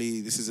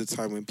 Normally, this is a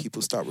time when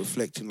people start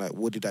reflecting, like,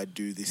 what did I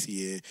do this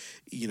year?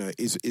 You know,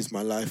 is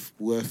my life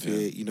worth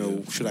it? You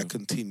know, should I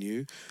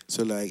continue?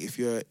 So, like, if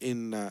you're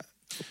in that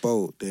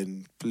boat,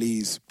 then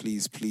please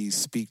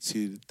speak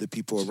to the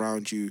people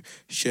around you,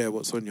 share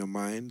what's on your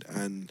mind,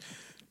 and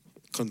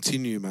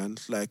continue, man.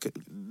 Like,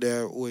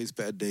 there are always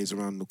better days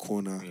around the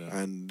corner,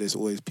 and there's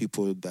always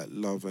people that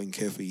love and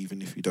care for you,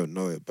 even if you don't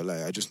know it. But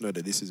like, I just know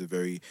that this is a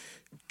very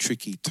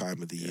tricky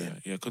time of the year.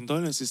 Yeah,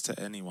 condolences to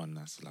anyone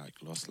that's like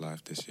lost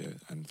life this year,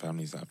 and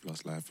families that have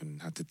lost life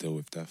and had to deal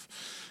with death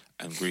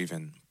and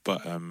grieving.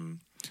 But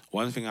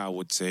one thing I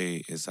would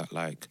say is that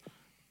like,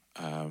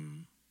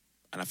 and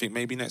I think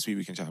maybe next week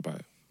we can chat about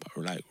it, but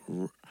like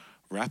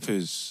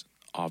rappers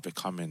are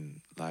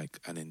becoming like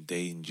an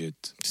endangered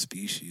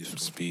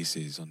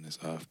species on this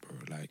earth, bro.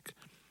 Like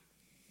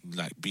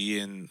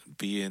being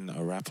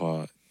a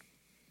rapper,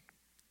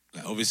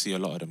 like obviously a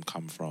lot of them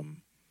come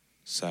from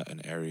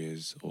certain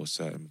areas or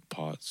certain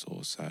parts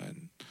or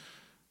certain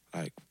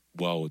like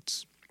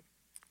worlds,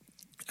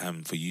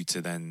 and for you to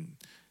then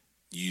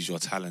use your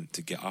talent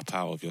to get up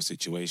out of your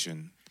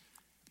situation,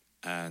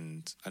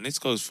 and this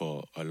goes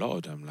for a lot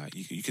of them. Like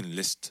you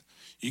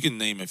can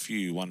name a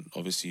few. One,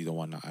 obviously, the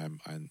one that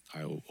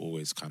I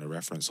always kind of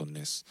reference on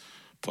this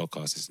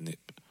podcast is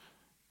Nip.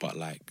 But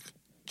like,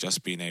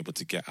 just being able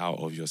to get out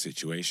of your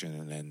situation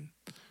and then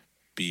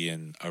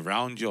being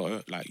around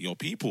your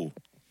people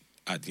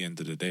at the end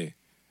of the day,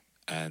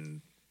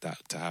 and that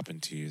to happen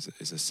to you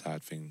is a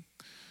sad thing.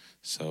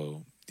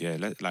 So yeah,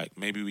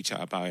 maybe we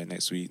chat about it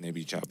next week.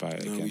 Maybe chat about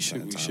it again. We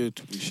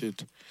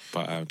should.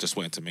 But I just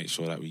wanted to make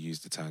sure that we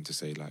use the time to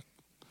say like,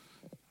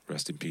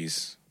 rest in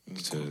peace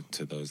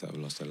to those that have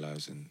lost their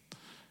lives, and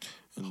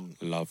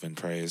love and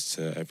praise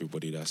to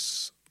everybody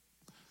that's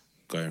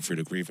going through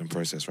the grieving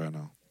process right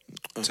now.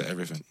 To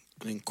everything.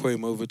 And then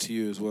Quayme, over to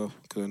you as well,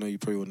 because I know you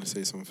probably want to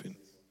say something.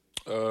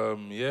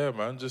 Yeah,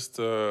 man, just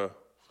what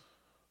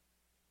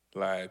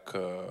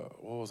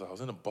was I? I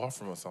was in a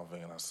bathroom or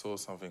something, and I saw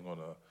something on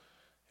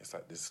it's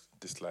like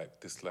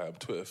this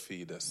Twitter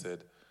feed that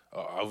said, I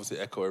obviously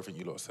echo everything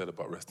you lot said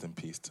about rest in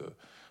peace to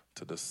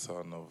the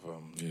son of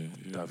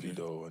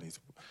Davido and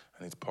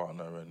his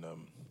partner and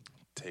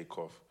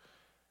Takeoff.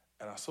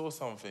 And I saw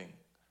something,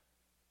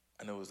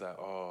 and it was like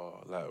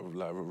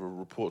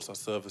reports are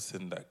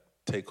surfacing that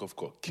Takeoff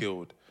got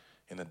killed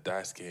in a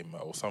dice game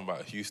or something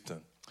about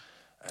Houston.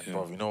 And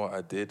bro, you know what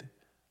I did?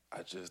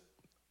 I just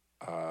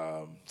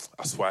I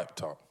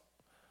swiped up.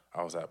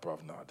 I was like, bro,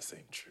 nah, this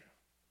ain't true.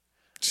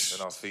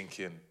 And I was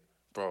thinking,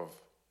 bro,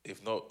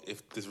 if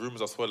there's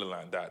rumors are swirling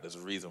like that, there's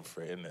a reason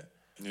for it, innit?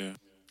 Yeah. And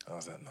I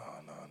was like,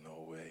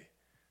 no way.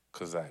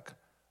 Because, like,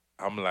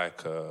 I'm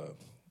like a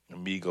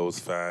Migos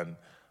fan.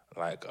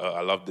 Like,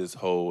 I love this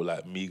whole,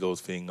 like, Migos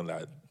thing.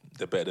 Like,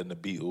 they're better than the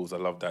Beatles. I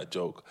love that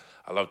joke.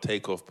 I love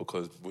Takeoff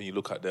because when you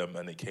look at them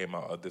and it came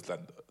out of this,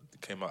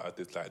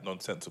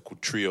 nonsensical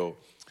trio,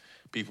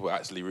 people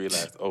actually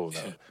realised,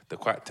 they're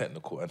quite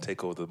technical, and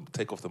Takeoff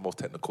the most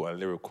technical and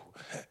lyrical.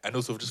 And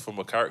also just from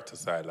a character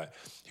side, like,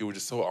 he was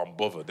just so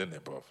unbothered, didn't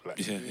it, bro? Like,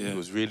 he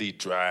was really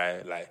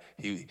dry. Like,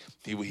 he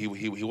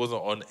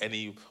wasn't on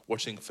any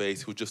watching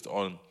face. He was just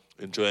on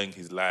enjoying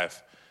his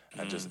life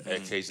and just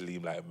occasionally,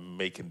 like,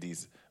 making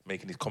these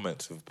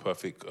comments with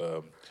perfect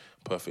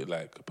perfect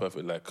comedic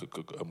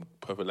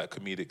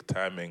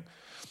timing.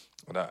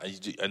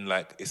 And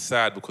like it's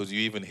sad because you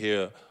even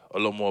hear a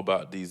lot more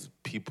about these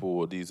people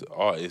or these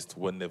artists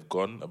when they've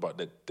gone,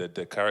 about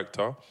their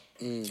character.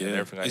 And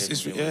everything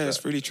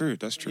it's really true.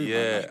 That's true.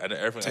 Yeah, man. and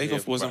everything.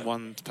 Takeoff wasn't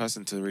one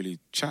person to really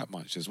chat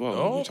much as well.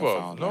 No, which bro. I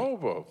found,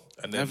 bro.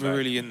 And never then,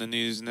 really in the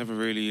news. Never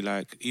really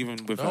like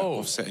even with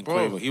Offset and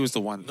bro. Quavo. He was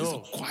the one. He's the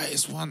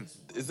quietest one.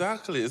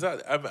 Exactly.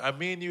 I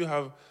mean, you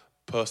have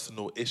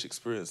personal-ish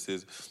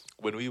experiences.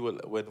 When we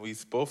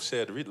both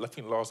shared, I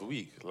think last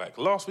week,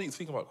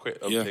 speaking about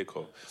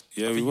Takeoff.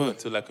 Yeah, we went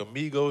to like a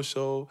Migos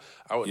show.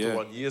 I went to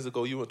one years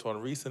ago. You went to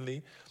one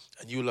recently.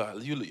 And you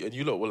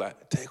lot were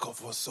like,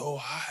 Takeoff was so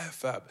high,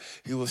 fam.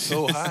 He was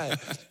so high.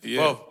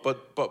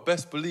 But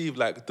best believe,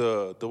 like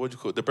the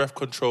breath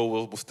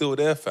control was still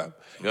there, fam.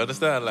 You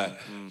understand?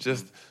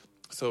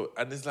 So,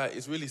 and it's like,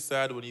 it's really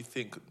sad when you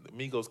think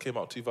Migos came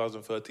out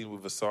 2013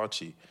 with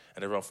Versace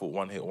and everyone thought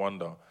one hit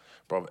wonder.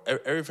 Bro,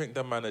 everything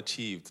that man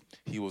achieved,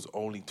 he was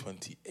only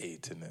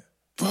 28 in it.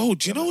 Bro,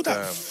 do you know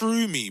that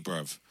threw me,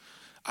 bruv?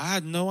 I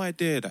had no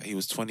idea that he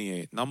was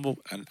 28.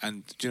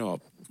 And do you know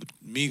what?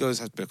 Migos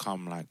has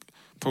become like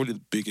probably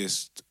the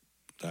biggest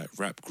like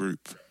rap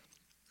group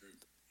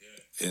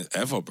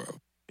ever, bro.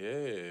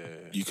 Yeah.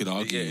 You could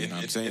argue, you know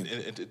what I'm saying?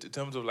 In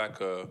terms of like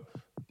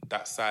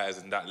that size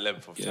and that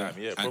length of time,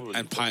 probably.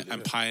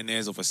 And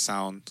pioneers of a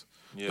sound.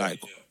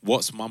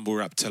 What's mumble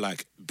rap to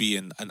like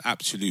being an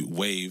absolute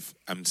wave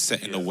and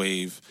setting a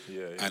wave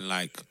and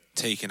like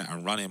taking it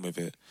and running with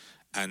it.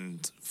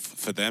 And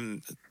for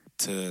them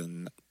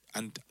to...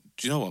 And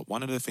do you know what?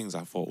 One of the things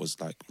I thought was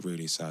like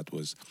really sad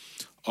was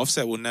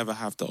Offset will never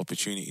have the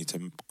opportunity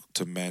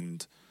to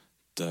mend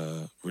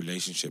the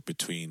relationship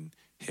between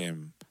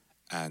him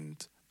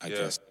and I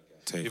guess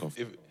Takeoff.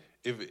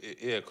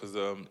 Because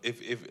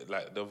if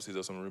like obviously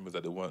there's some rumors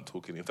that they weren't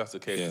talking. If that's the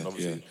case, then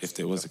obviously if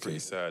there was that's a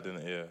case, pretty sad,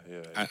 isn't it?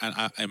 Yeah.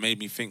 And it made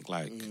me think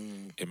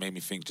it made me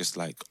think just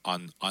like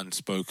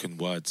unspoken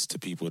words to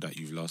people that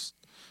you've lost,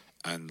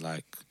 and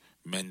like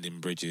mending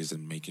bridges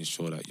and making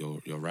sure that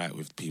you're right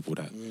with people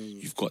that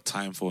you've got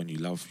time for and you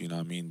love. You know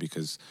what I mean?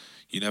 Because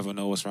you never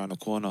know what's around the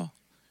corner.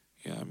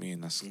 You know what I mean?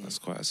 That's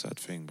quite a sad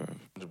thing, bro.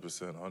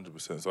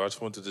 100%. So I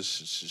just wanted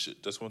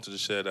to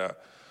share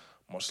that.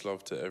 Much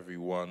love to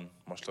everyone.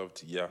 Much love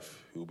to Yaf,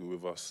 who will be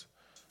with us.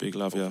 Big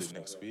love, Yaf.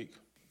 Next week.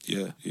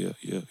 Yeah.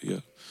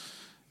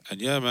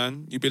 And yeah,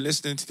 man, you've been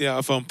listening to the Out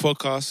of Home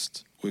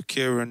podcast with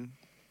Kieran,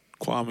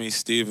 Kwame,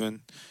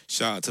 Stephen.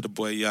 Shout out to the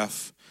boy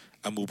Yaf.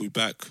 And we'll be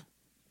back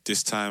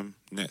this time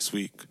next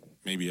week,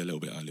 maybe a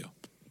little bit earlier.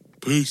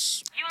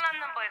 Peace. You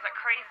London boys are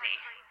crazy.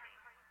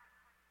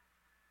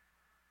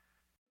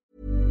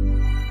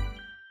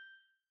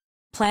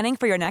 Planning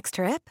for your next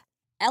trip?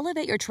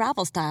 Elevate your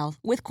travel style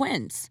with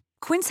Quince.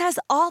 Quince has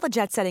all the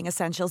jet-setting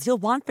essentials you'll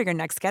want for your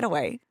next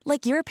getaway,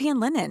 like European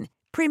linen,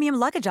 premium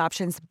luggage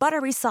options,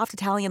 buttery soft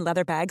Italian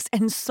leather bags,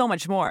 and so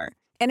much more.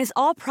 And is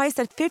all priced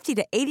at 50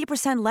 to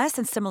 80% less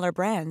than similar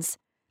brands.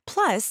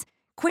 Plus,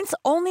 Quince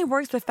only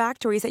works with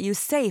factories that use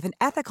safe and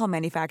ethical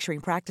manufacturing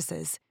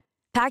practices.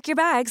 Pack your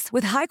bags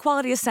with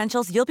high-quality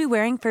essentials you'll be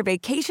wearing for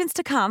vacations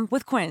to come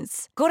with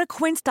Quince. Go to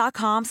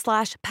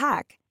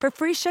quince.com/pack for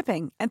free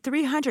shipping and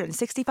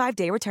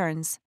 365-day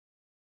returns.